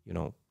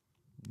know,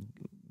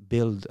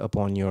 build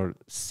upon your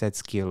set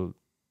skill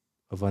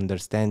of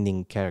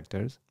understanding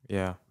characters.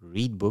 Yeah.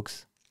 Read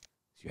books.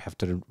 You have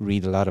to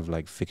read a lot of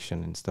like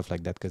fiction and stuff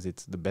like that, because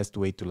it's the best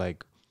way to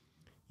like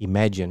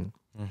imagine.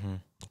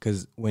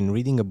 Because when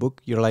reading a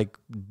book, you're like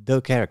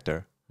the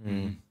character.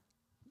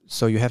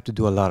 So you have to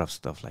do a lot of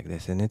stuff like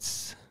this, and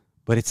it's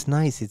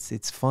nice.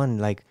 It's fun.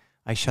 Like,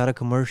 I shot a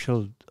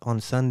commercial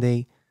on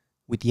Sunday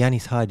with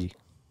Yanis Hadji.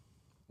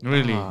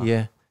 Really?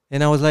 Yeah.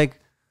 And I was like,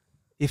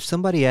 if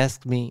somebody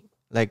asked me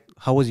like,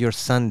 how was your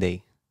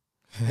Sunday?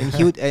 And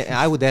he would,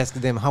 I would ask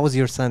them, how was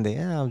your Sunday?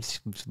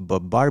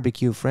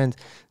 Barbecue, friends.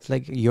 It's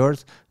like,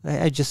 yours?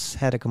 I just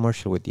had a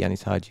commercial with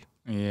Yanis Hadji.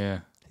 Yeah.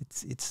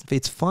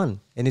 It's fun,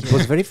 and it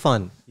was very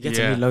fun. You get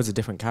to meet loads of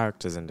different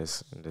characters in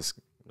this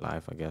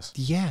life, I guess.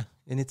 Yeah,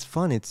 and it's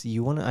fun.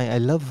 I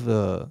love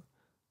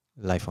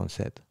life on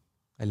set.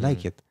 I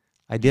like it.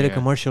 I did a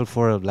commercial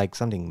for like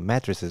something,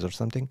 mattresses or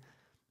something,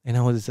 and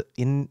I was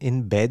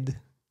in bed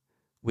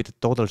with a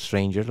total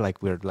stranger.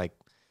 Like, we're like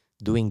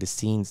doing the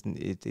scenes.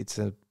 It's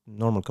a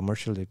normal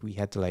commercial that we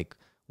had to like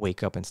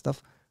wake up and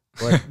stuff.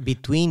 But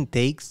between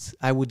takes,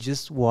 I would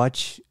just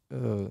watch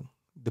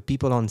the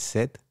people on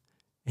set.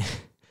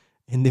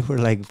 And they were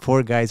like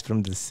 4 guys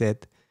from the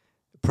set,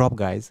 prop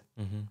guys.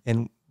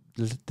 And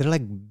they're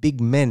like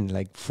big men,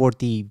 like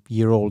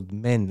 40-year-old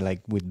men,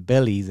 like with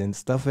bellies and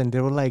stuff. And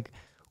they were like,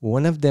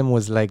 one of them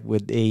was like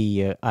with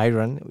a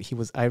iron. He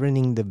was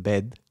ironing the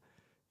bed.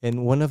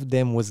 And one of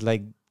them was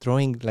like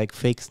throwing like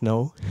fake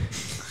snow. I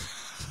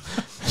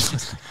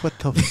was like, what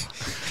the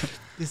fuck?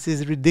 This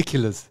is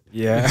ridiculous.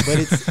 Yeah. But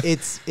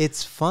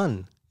it's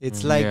fun.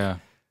 It's like,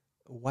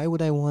 why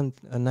would I want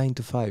a 9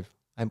 to 5?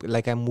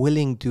 I'm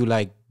willing to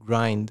like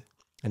grind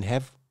and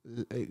have.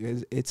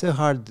 It's a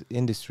hard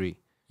industry.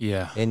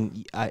 Yeah.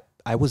 And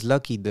I was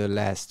lucky the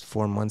last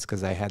 4 months,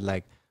 because I had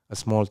like a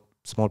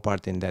small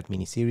part in that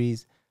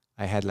miniseries.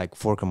 I had like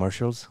 4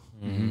 commercials.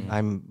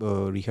 I'm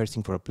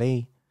rehearsing for a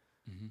play.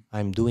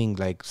 I'm doing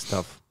like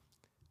stuff,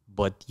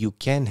 but you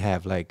can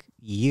have like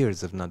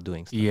years of not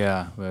doing stuff.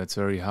 Yeah, well, it's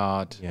very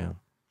hard. Yeah.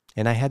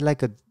 And I had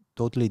like a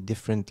totally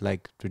different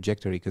like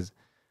trajectory, because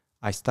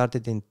I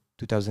started in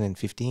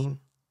 2015.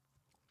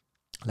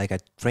 Like, I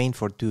trained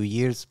for 2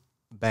 years,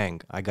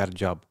 bang, I got a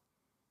job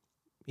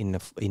in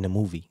a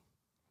movie,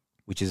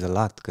 which is a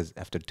lot, because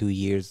after 2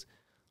 years,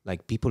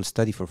 like, people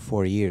study for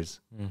 4 years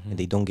and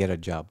they don't get a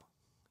job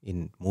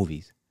in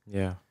movies.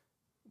 Yeah.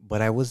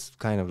 But I was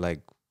kind of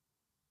like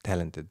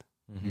talented.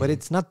 But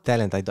it's not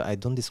talent. I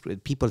don't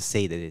describe. People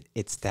say that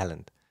it's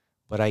talent,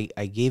 but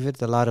I gave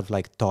it a lot of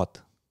like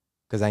thought,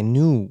 because I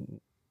knew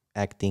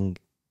acting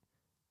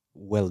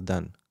well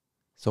done,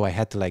 so I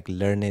had to like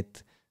learn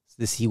it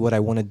to see what I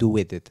want to do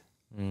with it.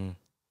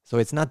 So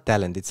it's not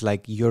talent. It's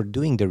like you're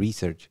doing the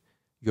research,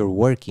 you're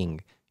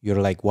working,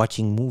 you're like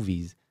watching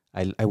movies.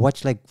 I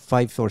watch like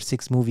 5 or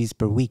 6 movies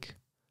per week.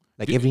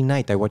 Like, every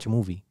night I watch a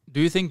movie. Do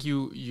you think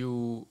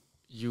you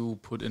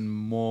put in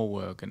more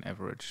work on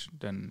average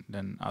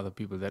than other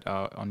people that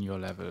are on your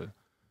level?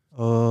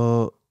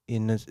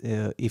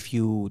 If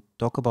you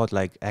talk about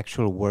like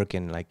actual work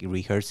and like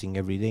rehearsing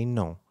every day,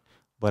 no.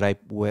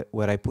 But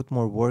where I put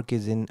more work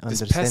is in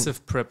this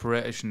passive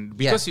preparation,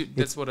 because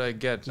that's what I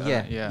get.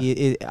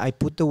 I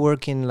put the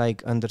work in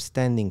like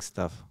understanding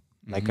stuff.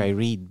 Like, I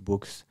read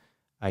books,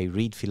 I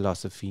read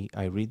philosophy,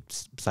 I read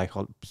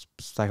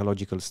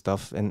psychological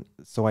stuff, and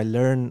so I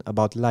learn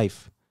about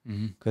life.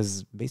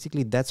 Because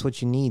basically that's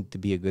what you need to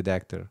be a good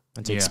actor.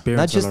 And to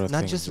experience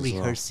not just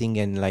rehearsing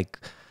and like,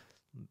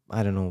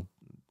 I don't know.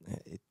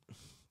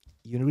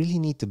 You really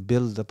need to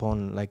build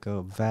upon like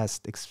a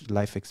vast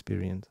life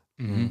experience.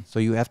 So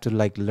you have to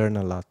like learn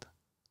a lot.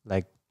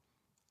 Like,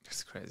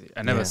 it's crazy.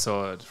 I never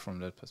saw it from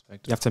that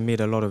perspective. You have to meet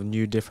a lot of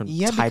new different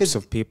types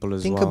of people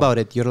as well. Think about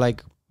it.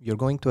 You're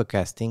going to a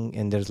casting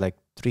and there's like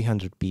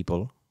 300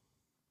 people,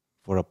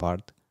 for a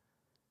part,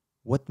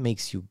 what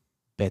makes you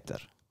better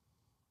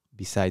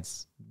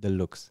besides the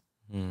looks?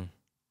 Mm.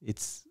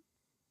 It's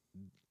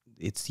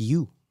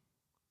you.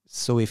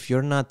 So if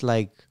you're not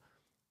like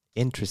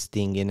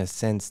interesting in a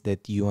sense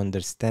that you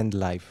understand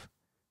life,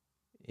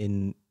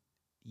 in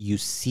you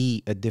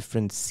see a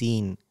different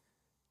scene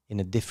in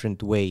a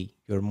different way,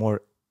 you're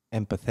more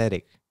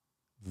empathetic,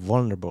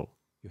 vulnerable.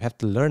 You have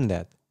to learn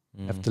that.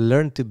 You have to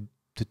learn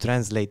to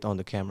translate on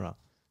the camera,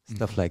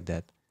 stuff like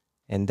that.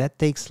 And that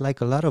takes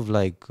like a lot of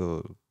like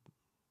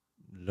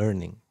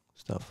learning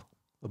stuff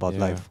about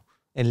life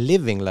and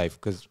living life,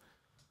 because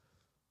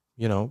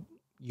you know,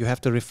 you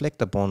have to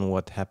reflect upon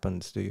what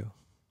happens to you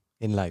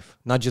in life,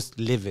 not just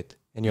live it.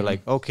 And you're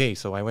like, okay,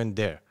 so I went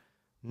there.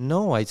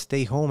 No, I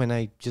stay home and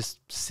I just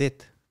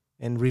sit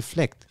and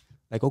reflect.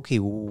 Like, okay,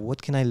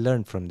 what can I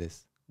learn from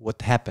this?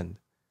 What happened?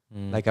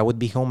 Like, I would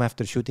be home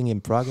after shooting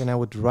in Prague and I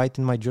would write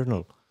in my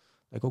journal,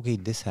 like, okay,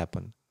 this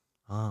happened.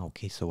 Ah,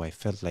 okay, so I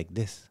felt like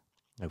this.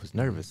 I was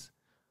nervous.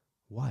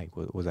 Why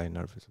was I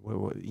nervous?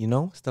 You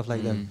know, stuff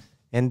like that.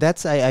 And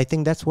that's, I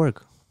think that's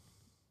work.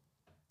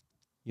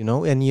 You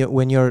know, and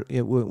when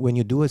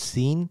you do a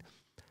scene,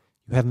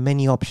 you have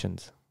many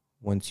options.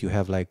 Once you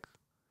have like,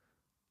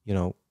 you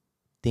know,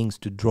 things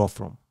to draw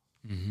from,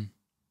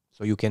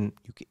 so you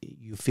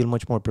feel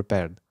much more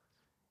prepared,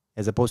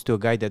 as opposed to a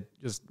guy that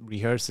just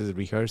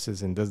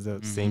rehearses and does the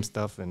same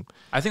stuff. And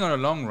I think on a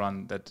long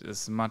run, that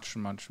is much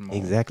more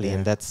exactly,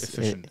 and that's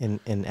efficient.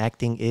 And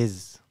acting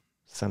is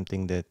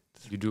something that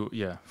you do,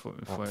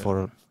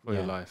 for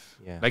your life.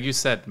 Yeah. Like you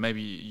said,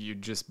 maybe you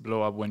just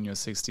blow up when you're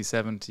 60,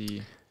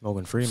 70.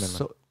 Morgan Freeman.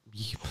 So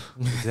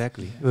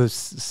exactly, it was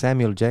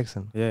Samuel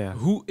Jackson. Yeah.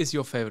 Who is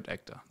your favorite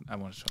actor? I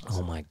want to ask.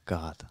 Oh my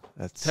God,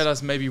 Tell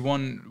us maybe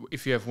one,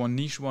 if you have one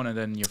niche one, and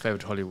then your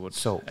favorite Hollywood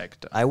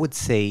actor. I would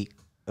say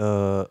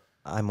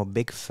I'm a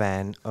big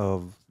fan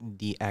of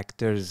the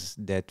actors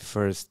that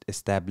first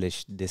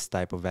established this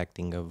type of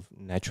acting, of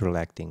natural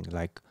acting,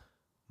 like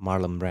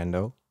Marlon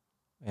Brando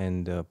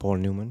and Paul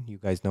Newman. You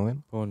guys know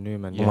him? Paul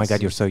Newman. Oh my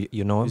God,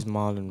 you know him? Who's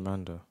Marlon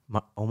Brando?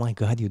 Oh my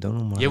God, you don't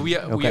know Marlon? Yeah, we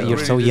are. Okay,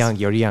 you're so young.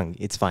 You're young.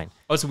 It's fine.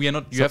 Also, we are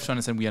not. You have to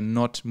understand, we are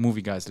not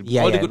movie guys.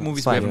 All the good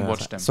movies, we haven't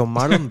watched them. So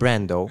Marlon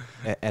Brando,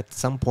 at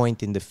some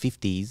point in the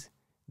 50s,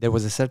 there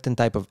was a certain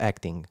type of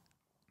acting.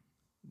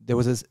 There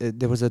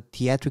was a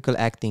theatrical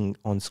acting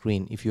on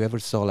screen. If you ever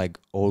saw like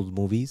old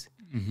movies,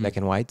 black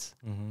and whites,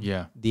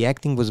 yeah, the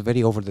acting was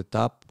very over the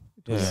top.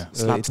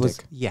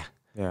 Slapstick. Yeah.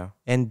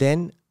 And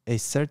then a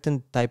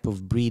certain type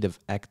of breed of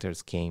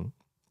actors came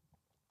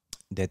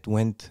that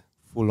went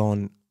full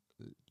on.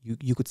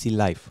 You could see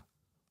life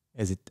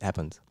as it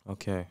happened.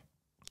 Okay.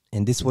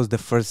 And this was the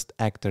first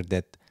actor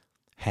that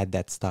had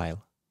that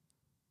style,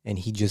 and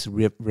he just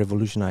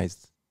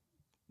revolutionized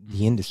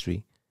the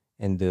industry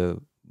and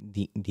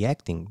the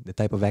acting, the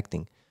type of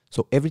acting.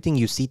 So everything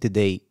you see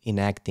today in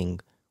acting,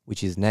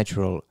 which is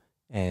natural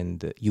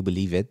and you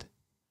believe it,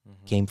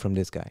 came from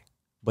this guy.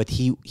 But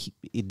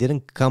it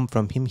didn't come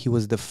from him. He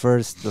was the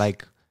first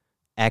like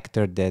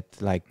actor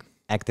that like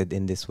acted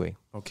in this way.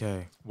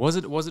 Okay. Was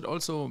it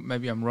also,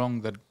 maybe I'm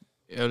wrong, that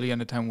early in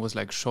the time was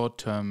like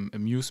short-term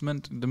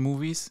amusement in the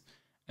movies,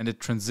 and it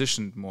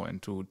transitioned more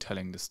into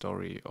telling the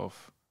story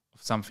of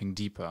something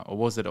deeper? Or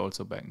was it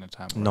also back in the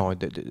time? No,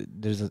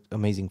 there's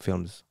amazing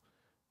films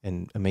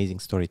and amazing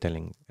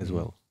storytelling as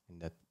well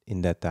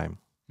in that time.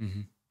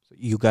 So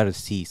you got to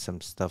see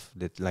some stuff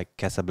that, like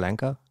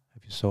Casablanca.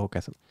 Have you saw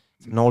Casablanca?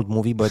 It's an old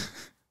movie, but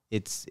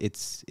it's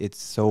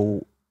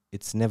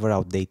never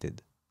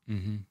outdated.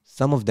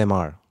 Some of them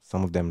are.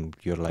 Some of them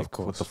you're like,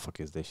 what the fuck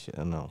is this shit? I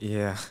don't know.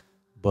 Yeah.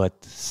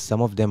 But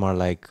some of them are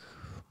like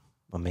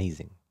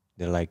amazing.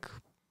 They're like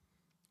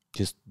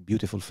just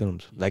beautiful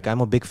films. Like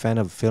I'm a big fan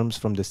of films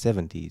from the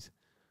 70s.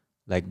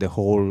 Like the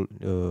whole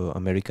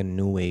American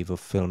new wave of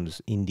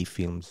films, indie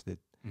films that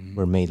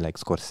were made, like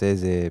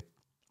Scorsese.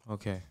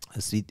 Okay.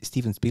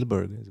 Steven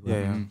Spielberg as well.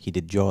 Yeah. He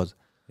did Jaws.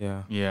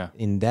 Yeah.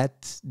 In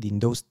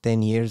those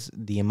 10 years,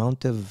 the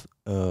amount of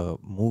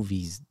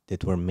movies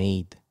that were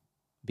made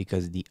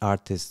because the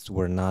artists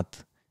were not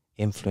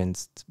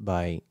influenced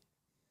by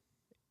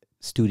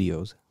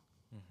studios.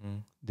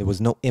 There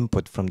was no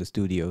input from the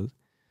studios.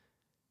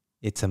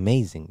 It's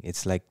amazing.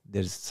 It's like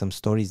there's some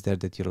stories there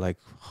that you're like,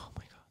 oh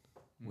my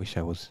God, wish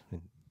I was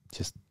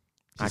just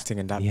acting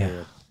in that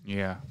period.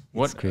 Yeah.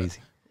 It's crazy.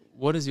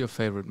 What is your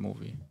favorite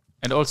movie?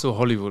 And also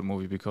Hollywood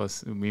movie,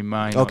 because we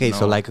might Okay, not know.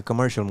 so like a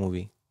commercial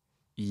movie.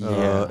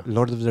 Yeah.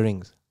 Lord of the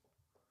Rings.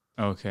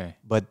 Okay.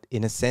 But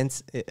in a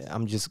sense,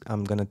 I'm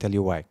gonna tell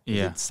you why.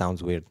 Yeah. It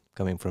sounds weird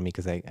coming from me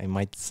because I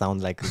might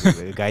sound like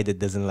a guy that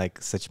doesn't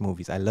like such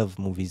movies. I love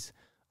movies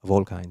of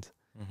all kinds,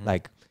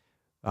 like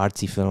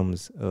artsy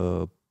films,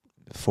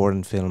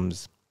 foreign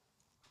films.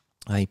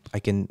 I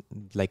can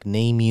like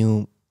name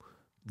you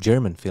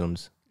German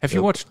films. Have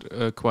you watched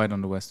Quiet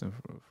on the Western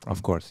Front?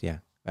 Of course, yeah.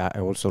 I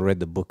also read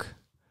the book.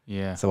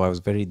 Yeah. So I was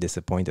very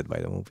disappointed by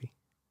the movie.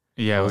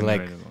 Yeah, I was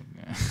like,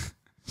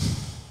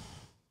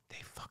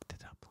 they fucked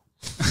it up.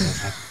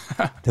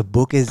 The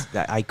book is.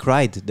 I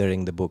cried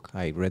during the book.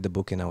 I read the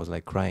book and I was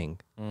like crying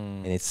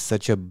and it's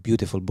such a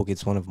beautiful book.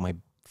 It's one of my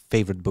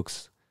favorite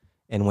books.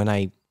 And when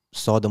I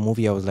saw the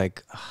movie, I was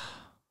like,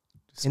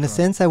 in a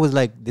sense, I was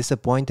like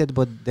disappointed,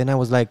 but then I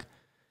was like,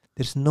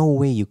 there's no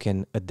way you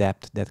can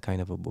adapt that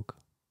kind of a book.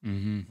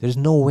 There's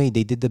no way.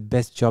 They did the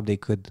best job they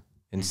could,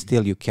 and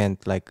still you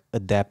can't like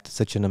adapt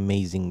such an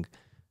amazing.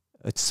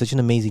 It's such an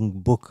amazing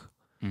book.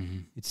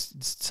 It's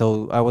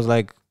so I was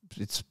like,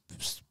 it's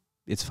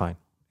fine.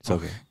 It's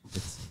okay.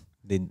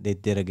 They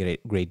did a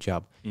great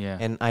job. Yeah.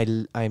 And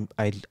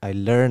I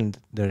learned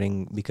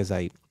because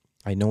I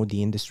know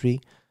the industry.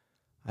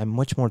 I'm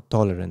much more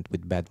tolerant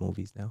with bad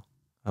movies now.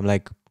 I'm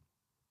like,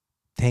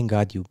 thank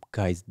God you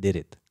guys did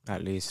it.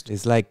 At least.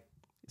 It's like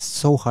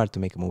so hard to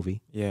make a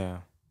movie. Yeah.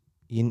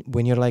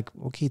 When you're like,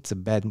 okay, it's a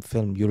bad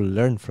film, you'll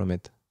learn from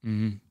it.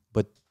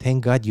 But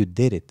thank God you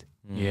did it.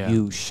 Yeah.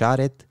 You shot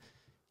it,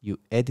 you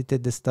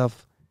edited the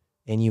stuff,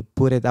 and you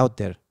put it out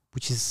there,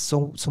 which is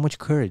so much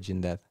courage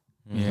in that.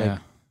 Yeah. Like,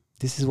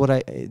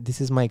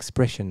 this is my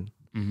expression,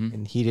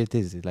 and here it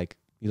is. Like,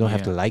 you don't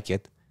have to like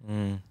it.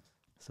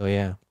 So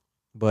yeah,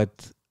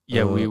 but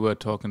we were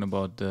talking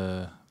about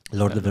the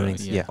Lord of the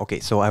Rings. Yeah.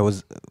 Okay. So I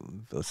was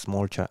a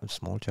small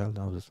child.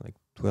 I was like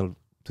 12,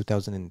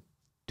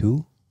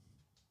 2002.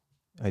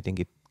 I think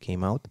it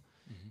came out,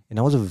 and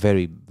I was a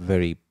very,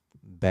 very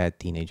bad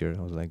teenager.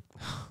 I was like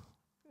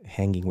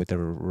hanging with the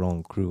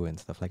wrong crew and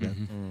stuff like that.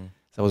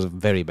 So I was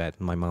very bad.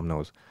 My mom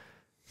knows.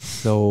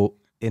 So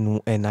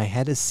and I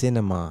had a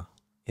cinema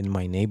in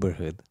my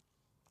neighborhood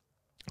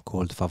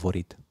called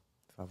Favorit.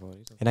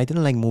 And I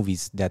didn't like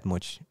movies that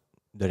much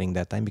during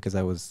that time because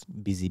I was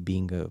busy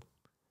being a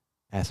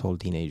asshole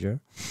teenager,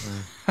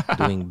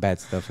 doing bad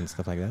stuff and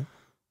stuff like that.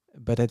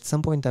 But at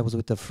some point I was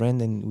with a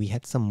friend and we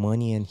had some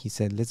money and he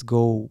said, let's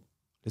go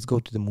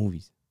to the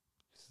movies.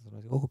 So I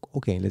was like, oh,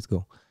 okay, let's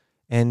go.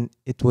 And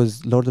it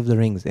was Lord of the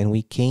Rings and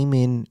we came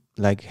in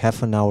like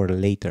half an hour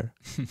later.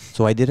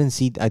 So I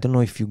don't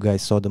know if you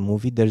guys saw the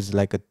movie. There's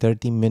like a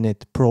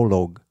 30-minute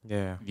prologue.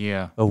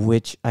 Yeah. Of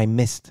which I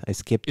missed. I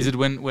skipped. Is it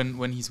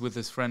when he's with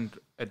his friend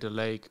at the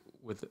lake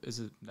is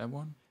it that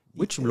one?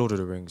 Which Lord of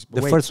the Rings?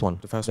 The first one.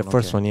 The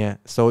first one, yeah.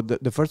 So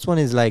the first one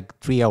is like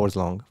 3 hours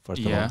long,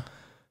 first of all.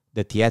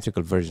 The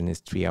theatrical version is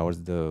 3 hours.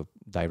 The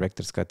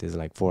director's cut is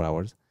like 4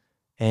 hours.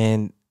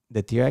 And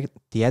the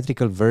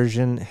theatrical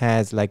version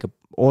has like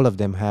all of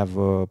them have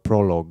a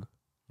prologue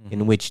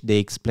in which they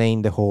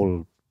explain the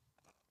whole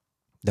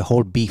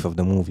beef of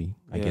the movie,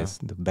 I guess.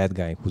 The bad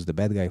guy,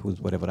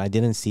 who's whatever. I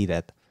didn't see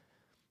that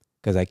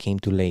because I came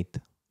too late.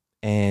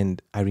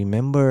 And I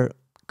remember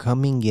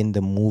coming in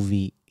the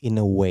movie in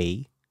a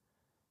way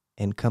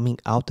and coming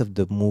out of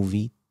the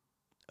movie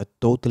a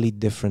totally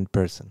different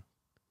person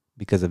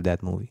because of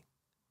that movie.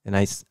 And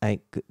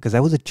because I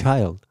was a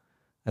child,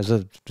 I was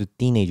a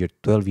teenager,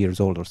 12 years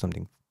old or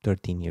something,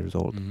 13 years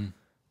old.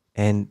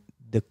 And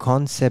the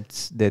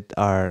concepts that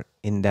are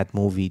in that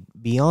movie,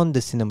 beyond the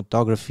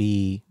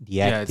cinematography,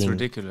 the acting, it's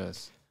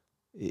ridiculous.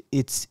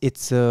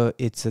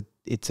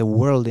 It's a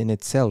world in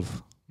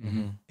itself.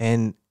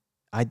 And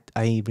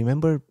I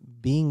remember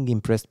being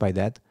impressed by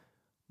that,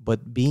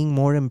 but being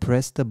more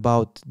impressed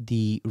about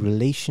the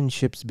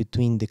relationships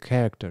between the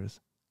characters,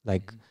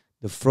 like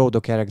the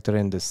Frodo character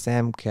and the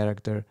Sam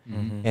character,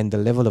 and the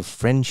level of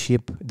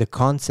friendship, the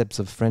concepts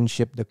of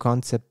friendship, the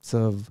concepts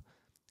of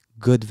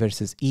good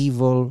versus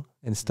evil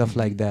and stuff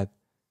like that.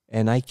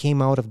 And I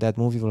came out of that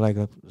movie like,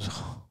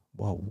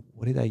 wow,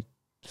 what did I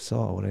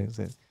saw? What I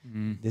said,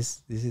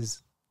 this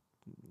is,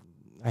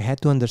 I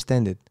had to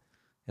understand it,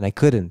 and I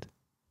couldn't.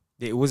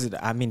 It was,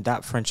 I mean,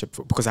 that friendship,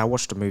 because I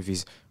watched the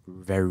movies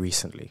very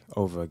recently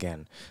over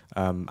again.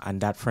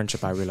 And that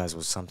friendship I realized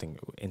was something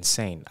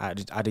insane.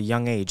 At a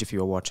young age, if you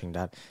were watching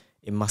that,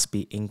 it must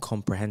be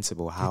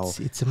incomprehensible how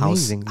it's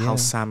amazing, how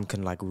Sam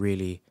can like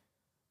really,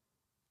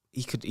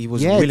 he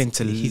was Yeah, willing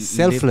to he's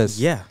selfless.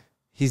 Yeah.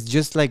 He's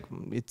just like,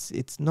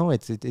 it's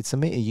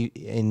amazing.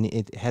 And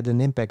it had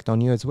an impact on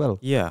you as well.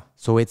 Yeah.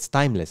 So it's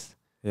timeless.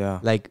 Yeah.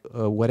 Like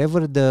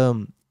whatever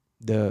the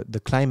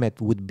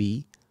climate would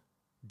be,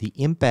 the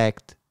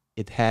impact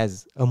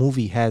a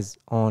movie has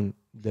on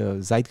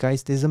the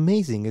zeitgeist is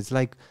amazing. It's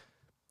like,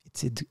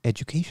 it's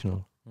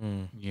educational.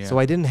 Yeah. So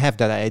I didn't have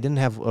that. I didn't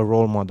have a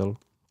role model.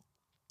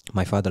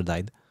 My father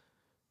died.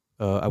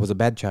 I was a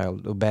bad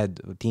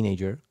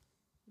teenager.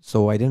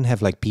 So I didn't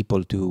have like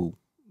people to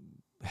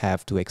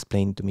have to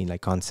explain to me like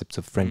concepts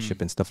of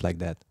friendship and stuff like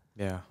that.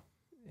 Yeah.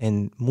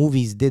 And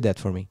movies did that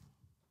for me.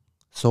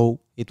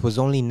 So it was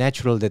only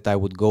natural that I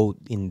would go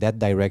in that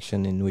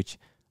direction in which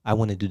I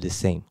want to do the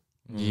same.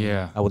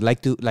 Yeah. I would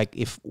like to, like,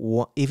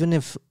 even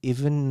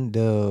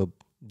the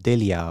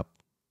DELIA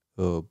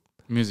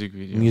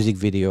music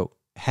video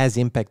has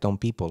impact on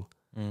people.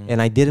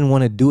 And I didn't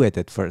want to do it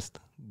at first,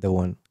 the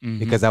one,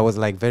 because I was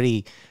like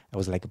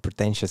a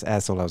pretentious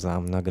asshole. I was like,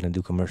 I'm not going to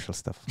do commercial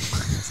stuff.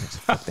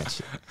 Fuck that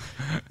shit.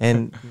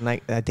 And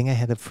like, I think I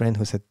had a friend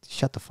who said,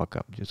 shut the fuck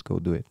up, just go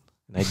do it.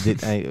 And I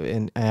did.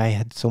 I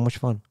had so much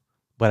fun,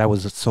 but I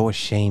was so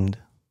ashamed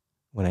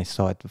when I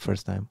saw it the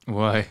first time.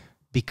 Why?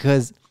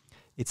 Because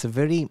it's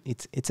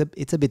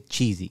a bit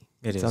cheesy.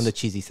 It's on the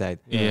cheesy side.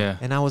 Yeah.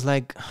 And I was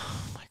like,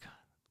 oh my god.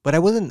 But I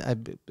wasn't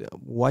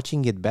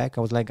watching it back.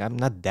 I was like, I'm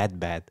not that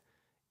bad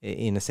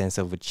in a sense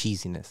of a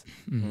cheesiness.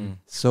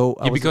 So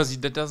I was, because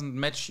that doesn't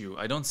match you.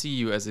 I don't see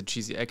you as a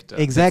cheesy actor.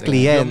 exactly,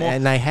 You're yeah. more-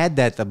 And I had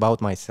that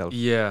about myself.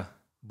 Yeah.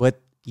 But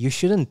you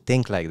shouldn't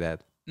think like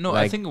that. No,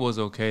 I Like- think it was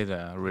okay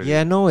there, really.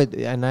 Yeah, no,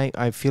 and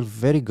I feel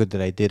very good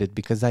that I did it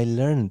because I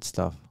learned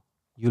stuff.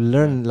 You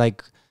learn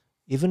like,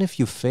 even if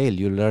you fail,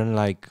 you learn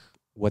like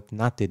what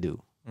not to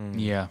do.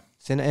 Yeah.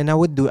 So, and I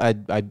would do,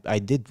 I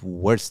did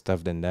worse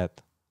stuff than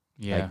that.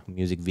 Yeah. Like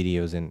music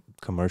videos and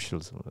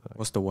commercials.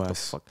 What's the What the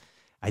worst? fuck?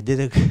 I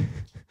did a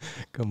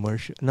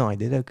commercial. No,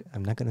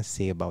 I'm not gonna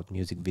say about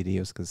music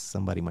videos because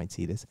somebody might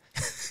see this.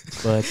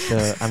 But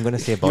I'm gonna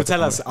say about. You the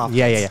tell us commer-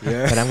 Yeah, afterwards.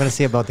 Yeah. But I'm gonna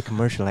say about the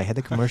commercial. I had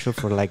a commercial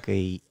for like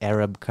a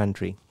Arab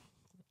country,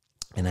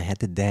 and I had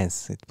to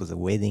dance. It was a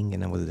wedding,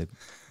 and I was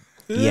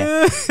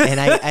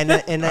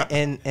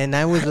and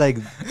I was like,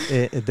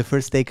 the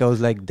first take I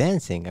was like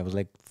dancing. I was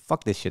like,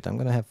 fuck this shit. I'm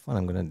gonna have fun.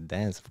 I'm gonna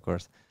dance. Of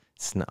course,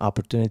 it's an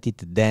opportunity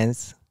to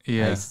dance.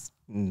 Yeah.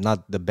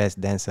 Not the best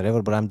dancer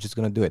ever, but I'm just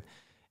gonna do it.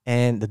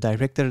 And the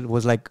director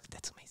was like,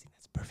 "That's amazing.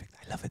 That's perfect.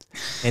 I love it."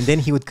 And then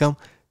he would come.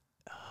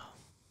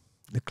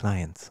 The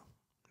clients,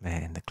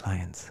 man, the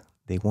clients.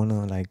 They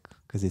wanna like,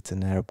 because it's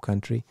an Arab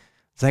country.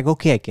 It's like,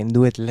 okay, I can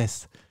do it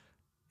less,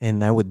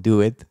 and I would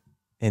do it,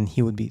 and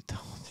he would be,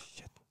 oh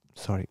shit,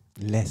 sorry,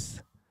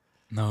 less.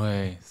 No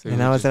way. So And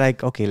you I was just-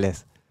 like, okay,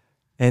 less.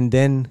 And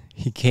then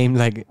he came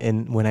like,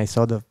 and when I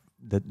saw the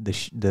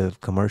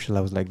commercial,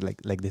 I was like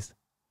this,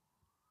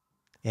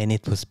 and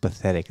it was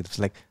pathetic. It was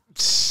like,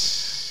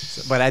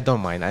 but I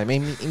don't mind. I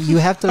mean, you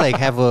have to like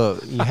have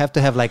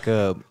like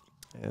a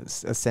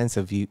sense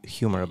of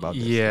humor about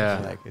this. Yeah.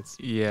 Like it's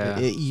yeah.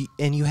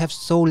 and you have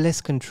so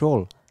less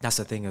control. That's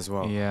the thing as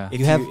well. Yeah. If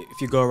You have-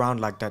 if you go around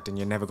like that, then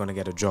you're never gonna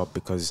get a job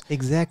because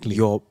Exactly.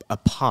 you're a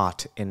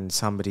part in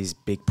somebody's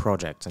big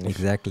project. And if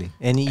Exactly.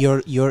 And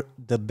you're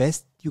the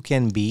best you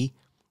can be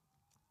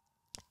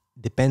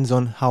depends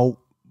on how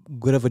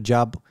good of a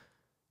job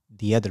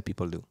the other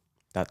people do.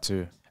 that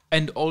too.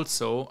 And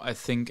also, I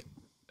think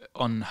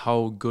on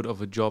how good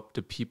of a job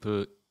the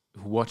people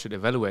who watch it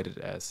evaluate it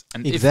as.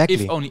 And Exactly.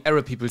 if only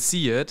Arab people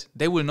see it,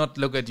 they will not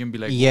look at you and be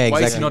like, Yeah, why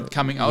is he exactly. not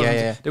coming out? Yeah, And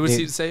yeah. They will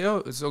They- say, oh,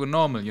 it's so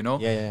normal, you know?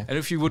 Yeah. And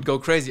if you would go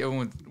crazy,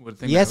 everyone would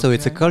think, Yeah, like, so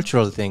it's a okay.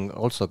 cultural thing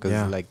also because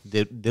Yeah. like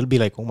they'll be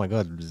like, oh my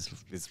god,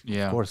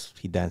 Yeah. of course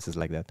he dances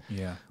like that.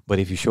 Yeah. But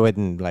if you show it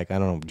in like I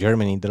don't know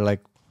Germany, they're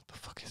like, what the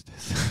fuck is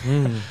this?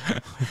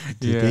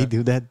 Did Yeah. they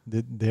do that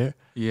there?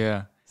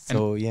 Yeah.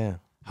 So yeah.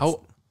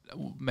 How,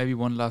 maybe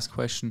one last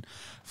question.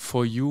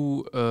 For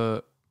you,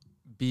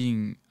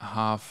 being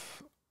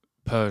half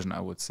Persian,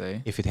 I would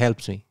say. If it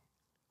helps me,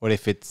 or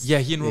if it's Yeah,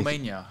 here in if-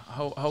 Romania.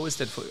 How is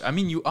that for? I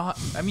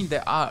mean,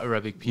 there are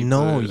Arabic people.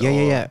 No,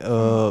 yeah.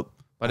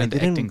 But I in the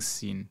didn't- acting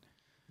scene.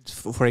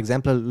 For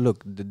example,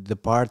 look, the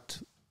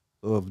part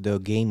of the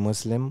gay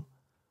Muslim,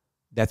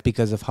 that's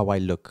because of how I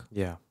look.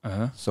 Yeah.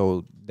 Uh-huh.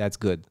 So that's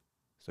good.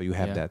 So you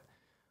have Yeah. that.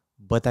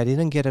 But I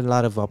didn't get a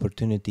lot of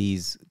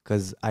opportunities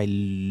because I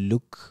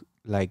look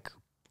like,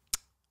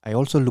 I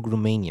also look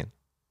Romanian.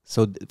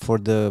 So for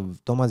the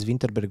Thomas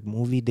Winterberg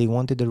movie, they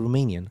wanted a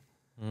Romanian.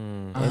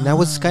 And I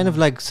was kind of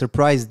like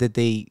surprised that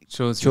they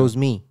chose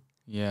me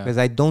Yeah. because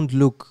I don't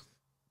look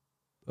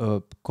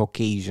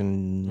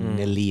Caucasian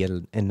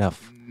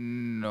enough.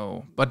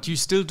 No, but you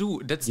still do.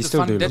 That's You the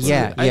still fun. do That's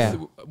look the- Yeah.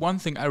 One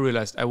thing I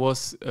realized,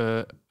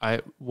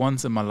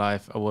 once in my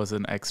life I was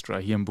an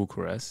extra here in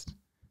Bucharest.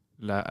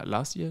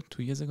 Last year,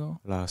 2 years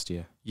ago. Last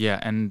year. Yeah,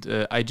 and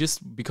I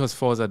just, because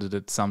Forza did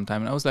it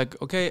sometime, and I was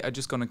like, okay, I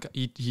just gonna.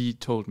 He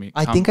told me.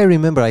 I "Come think I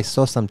remember I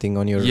saw something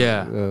on your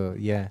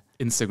Yeah.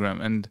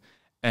 Instagram,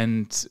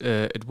 and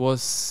it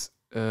was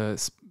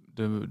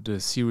the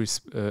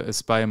series A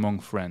Spy Among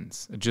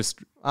Friends. It just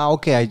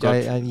okay. I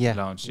got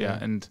launched. Yeah.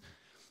 Yeah. And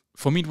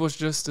for me, it was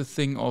just a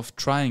thing of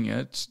trying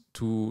it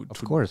to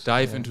course,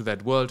 dive yeah. into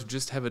that world, to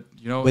just have it,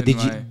 you know. But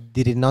in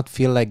did it not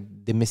feel like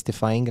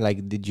demystifying?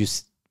 Like, did you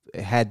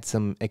had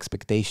some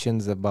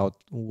expectations about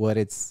what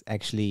it's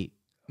actually?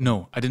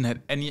 No, I didn't have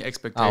any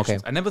expectations. okay.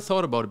 I never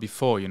thought about it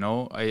before, you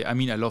know. I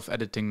mean, I love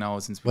editing now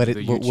since we But do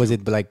the YouTube. was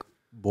it like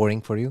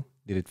boring for you?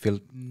 Did it feel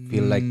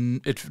like?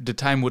 The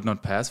time would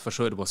not pass for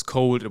sure. It was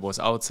cold. It was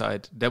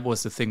outside. That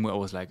was the thing where I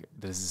was like,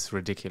 "This is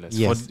ridiculous."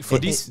 Yes, For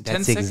these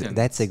 10 seconds.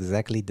 That's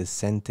exactly the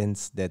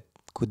sentence that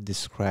could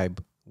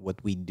describe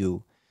what we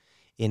do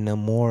in a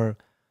more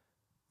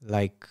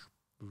like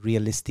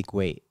realistic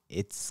way.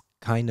 It's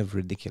kind of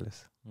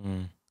ridiculous.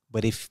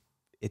 But if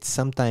it's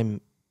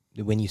sometime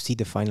when you see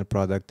the final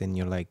product and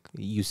you're like,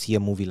 you see a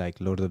movie like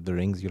Lord of the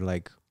Rings, you're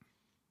like,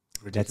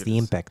 that's the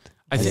Ridiculous. impact.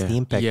 I That's think- the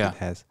impact yeah. it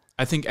has.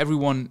 I think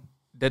everyone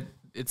that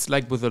it's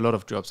like with a lot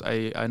of jobs.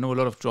 I know a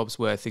lot of jobs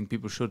where I think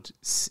people should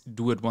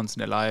do it once in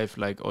their life,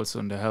 like also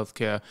in the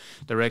healthcare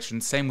direction.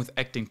 Same with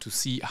acting, to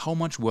see how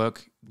much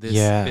work this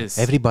is.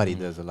 Everybody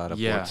does a lot of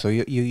Yeah. work. So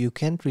you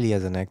can't really,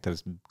 as an actor,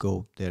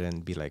 go there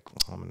and be like,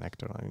 oh, I'm an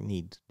actor. I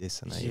need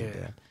this and I need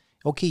that.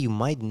 Okay, you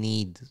might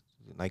need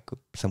like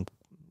some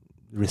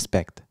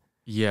respect,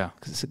 Yeah.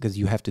 because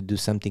you have to do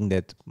something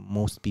that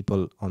most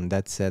people on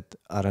that set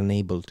are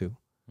unable to.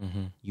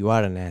 You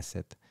are an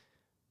asset,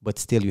 but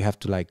still you have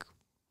to like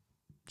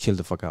chill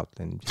the fuck out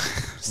and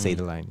just say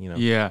the line, you know.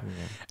 Yeah.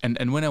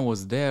 And when I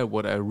was there,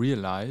 what I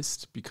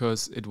realized,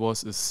 because it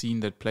was a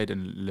scene that played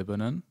in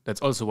Lebanon, that's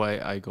also why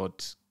I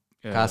got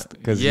cast,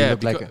 because you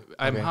look like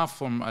I'm half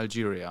from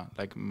Algeria.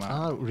 Like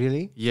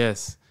really?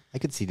 Yes. I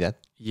could see that.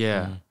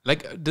 Yeah.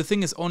 Like the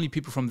thing is, only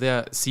people from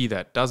there see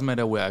that. Doesn't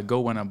matter where I go,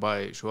 when I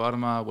buy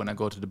shawarma, when I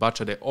go to the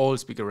butcher, they all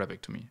speak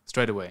Arabic to me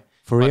straight away.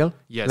 For real?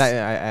 Yes. Like,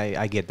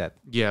 I get that.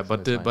 Yeah,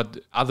 but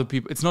other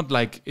people, it's not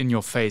like in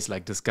your face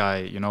like this guy,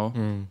 you know.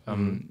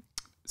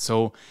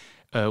 So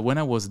when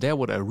I was there,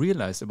 what I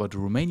realized about the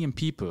Romanian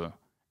people,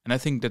 and I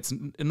think that's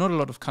not a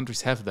lot of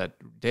countries have that,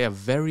 they are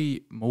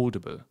very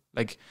moldable.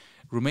 Like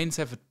Romanians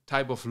have a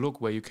type of look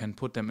where you can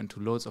put them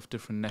into loads of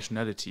different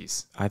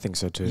nationalities. I think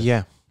so too.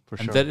 Yeah, for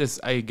And sure. that is,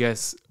 I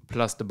guess,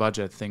 plus the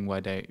budget thing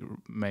why they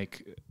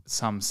make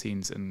some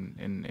scenes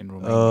in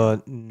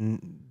Romania.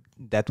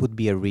 That would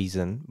be a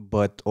reason,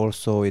 but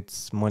also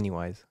it's money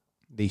wise.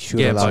 They shoot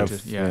Yeah, a lot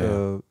budget,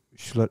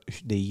 of.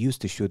 They used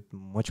to shoot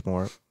much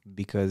more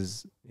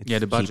because it's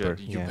the budget.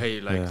 cheaper. You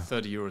pay like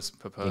 30 euros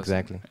per person.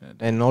 Exactly.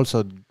 And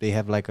also they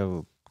have like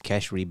a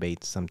cash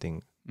rebate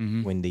something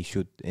when they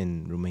shoot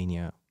in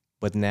Romania.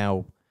 But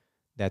now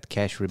that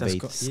cash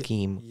rebate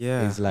scheme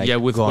is like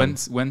with gone.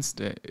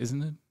 Wednesday,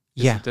 isn't it?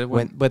 Yeah, Is it that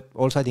one? but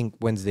also I think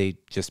Wednesday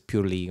just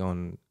purely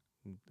on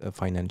a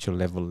financial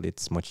level,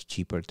 it's much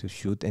cheaper to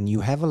shoot, and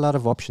you have a lot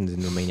of options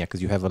in Romania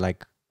because you have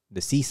like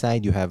the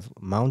seaside, you have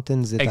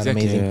mountains that are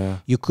amazing. Yeah.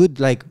 You could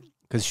like,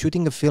 because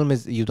shooting a film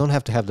is, you don't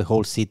have to have the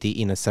whole city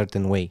in a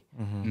certain way.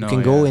 No, You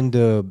can go in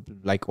the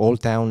like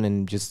old town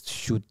and just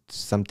shoot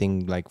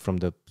something like from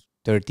the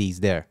 30s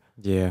there,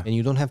 Yeah. and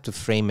you don't have to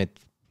frame it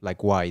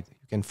like wide.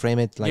 You can frame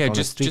it like on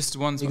a street. just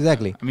once.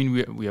 Exactly. I mean,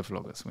 we have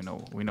vloggers.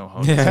 We know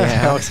how.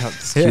 Yeah.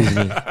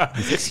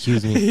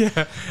 Excuse me.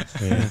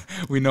 Yeah.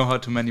 We know how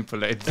to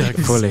manipulate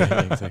things. Fully.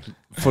 Exactly.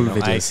 Full No, I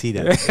videos. see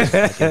that.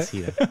 I can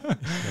see that.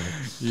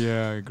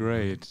 Yeah,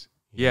 great.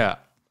 Yeah,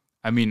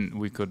 I mean,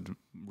 we could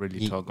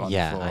really talk on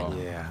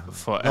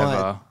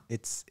forever.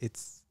 It's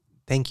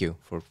thank you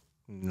for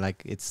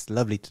like, it's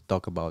lovely to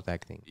talk about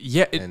acting.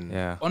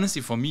 Yeah,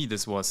 honestly, for me,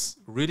 this was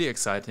really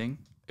exciting.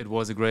 It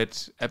was a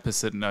great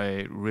episode, and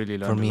I really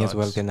learned For me a lot. as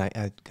well, and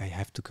I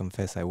have to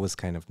confess, I was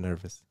kind of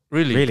nervous.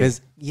 Really?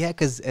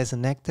 Because as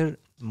an actor,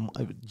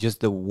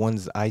 just the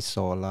ones I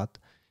saw a lot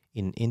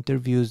in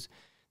interviews,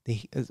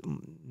 they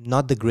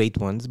not the great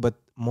ones, but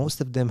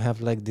most of them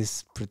have like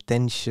this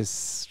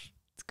pretentious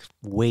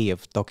way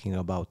of talking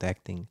about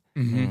acting.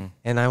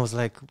 And I was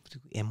like,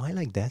 am I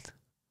like that?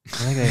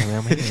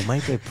 Am I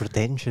a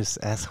pretentious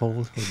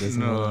asshole who doesn't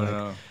know, like,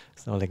 No.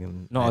 it's not like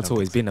No, it's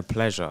always been a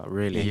pleasure,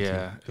 really.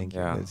 Thank you.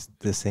 Yeah. It's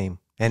the same.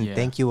 And Yeah.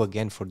 thank you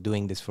again for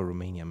doing this for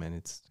Romania, man.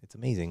 It's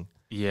amazing.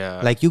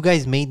 Yeah. Like you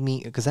guys made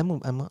me, because I'm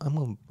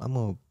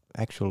a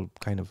actual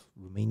kind of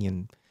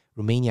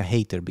Romania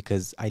hater,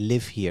 because I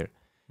live here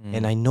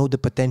and I know the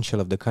potential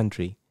of the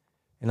country,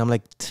 and I'm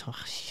like,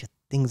 shit,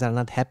 things are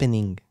not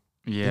happening.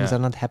 Things are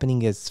not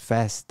happening as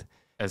fast.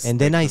 And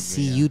then I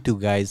see you two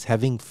guys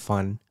having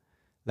fun,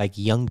 like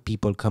young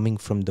people coming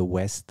from the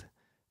West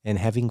and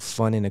having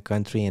fun in a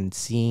country and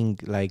seeing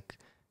like,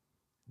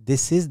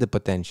 this is the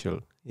potential.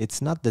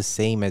 It's not the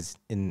same as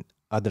in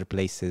other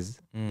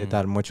places that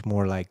are much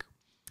more like,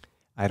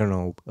 I don't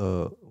know,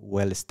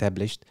 well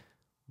established,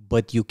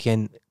 but you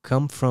can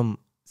come from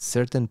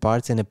certain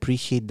parts and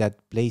appreciate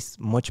that place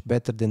much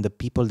better than the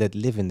people that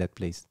live in that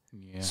place.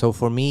 Yeah. So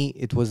for me,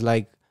 it was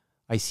like,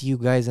 I see you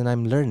guys and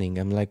I'm learning.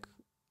 I'm like,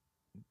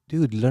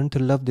 dude, learn to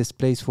love this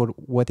place for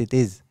what it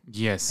is.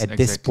 Yes. At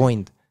this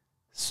point.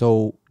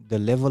 So the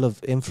level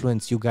of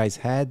influence you guys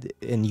had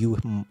and you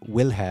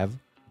will have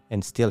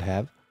and still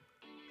have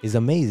is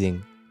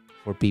amazing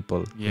for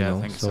people. Yeah, you know?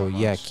 thank you so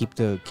yeah, much.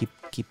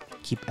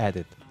 keep at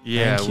it.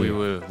 Yeah, Thank we you.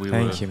 will.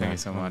 Thank you, Thank man. you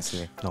so much.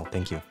 Honestly. No,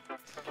 thank you.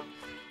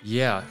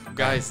 Yeah,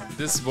 guys,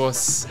 this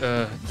was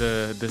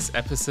this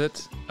episode.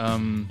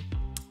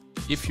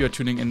 If you're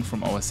tuning in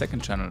from our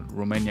second channel,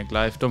 Romaniac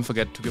Live, don't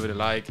forget to give it a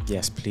like.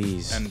 Yes,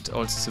 please. And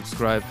also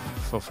subscribe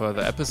for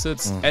further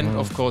episodes. And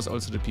of course,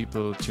 also the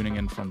people tuning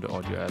in from the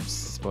audio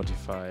apps,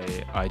 Spotify,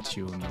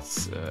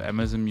 iTunes,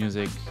 Amazon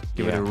Music.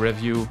 Give it a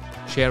review.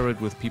 Share it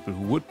with people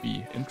who would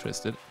be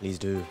interested. Please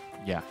do.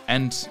 Yeah.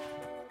 And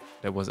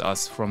that was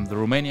us from the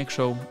Romaniac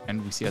Show.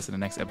 And we see us in the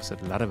next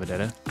episode. La da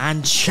vedere.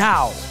 And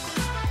ciao.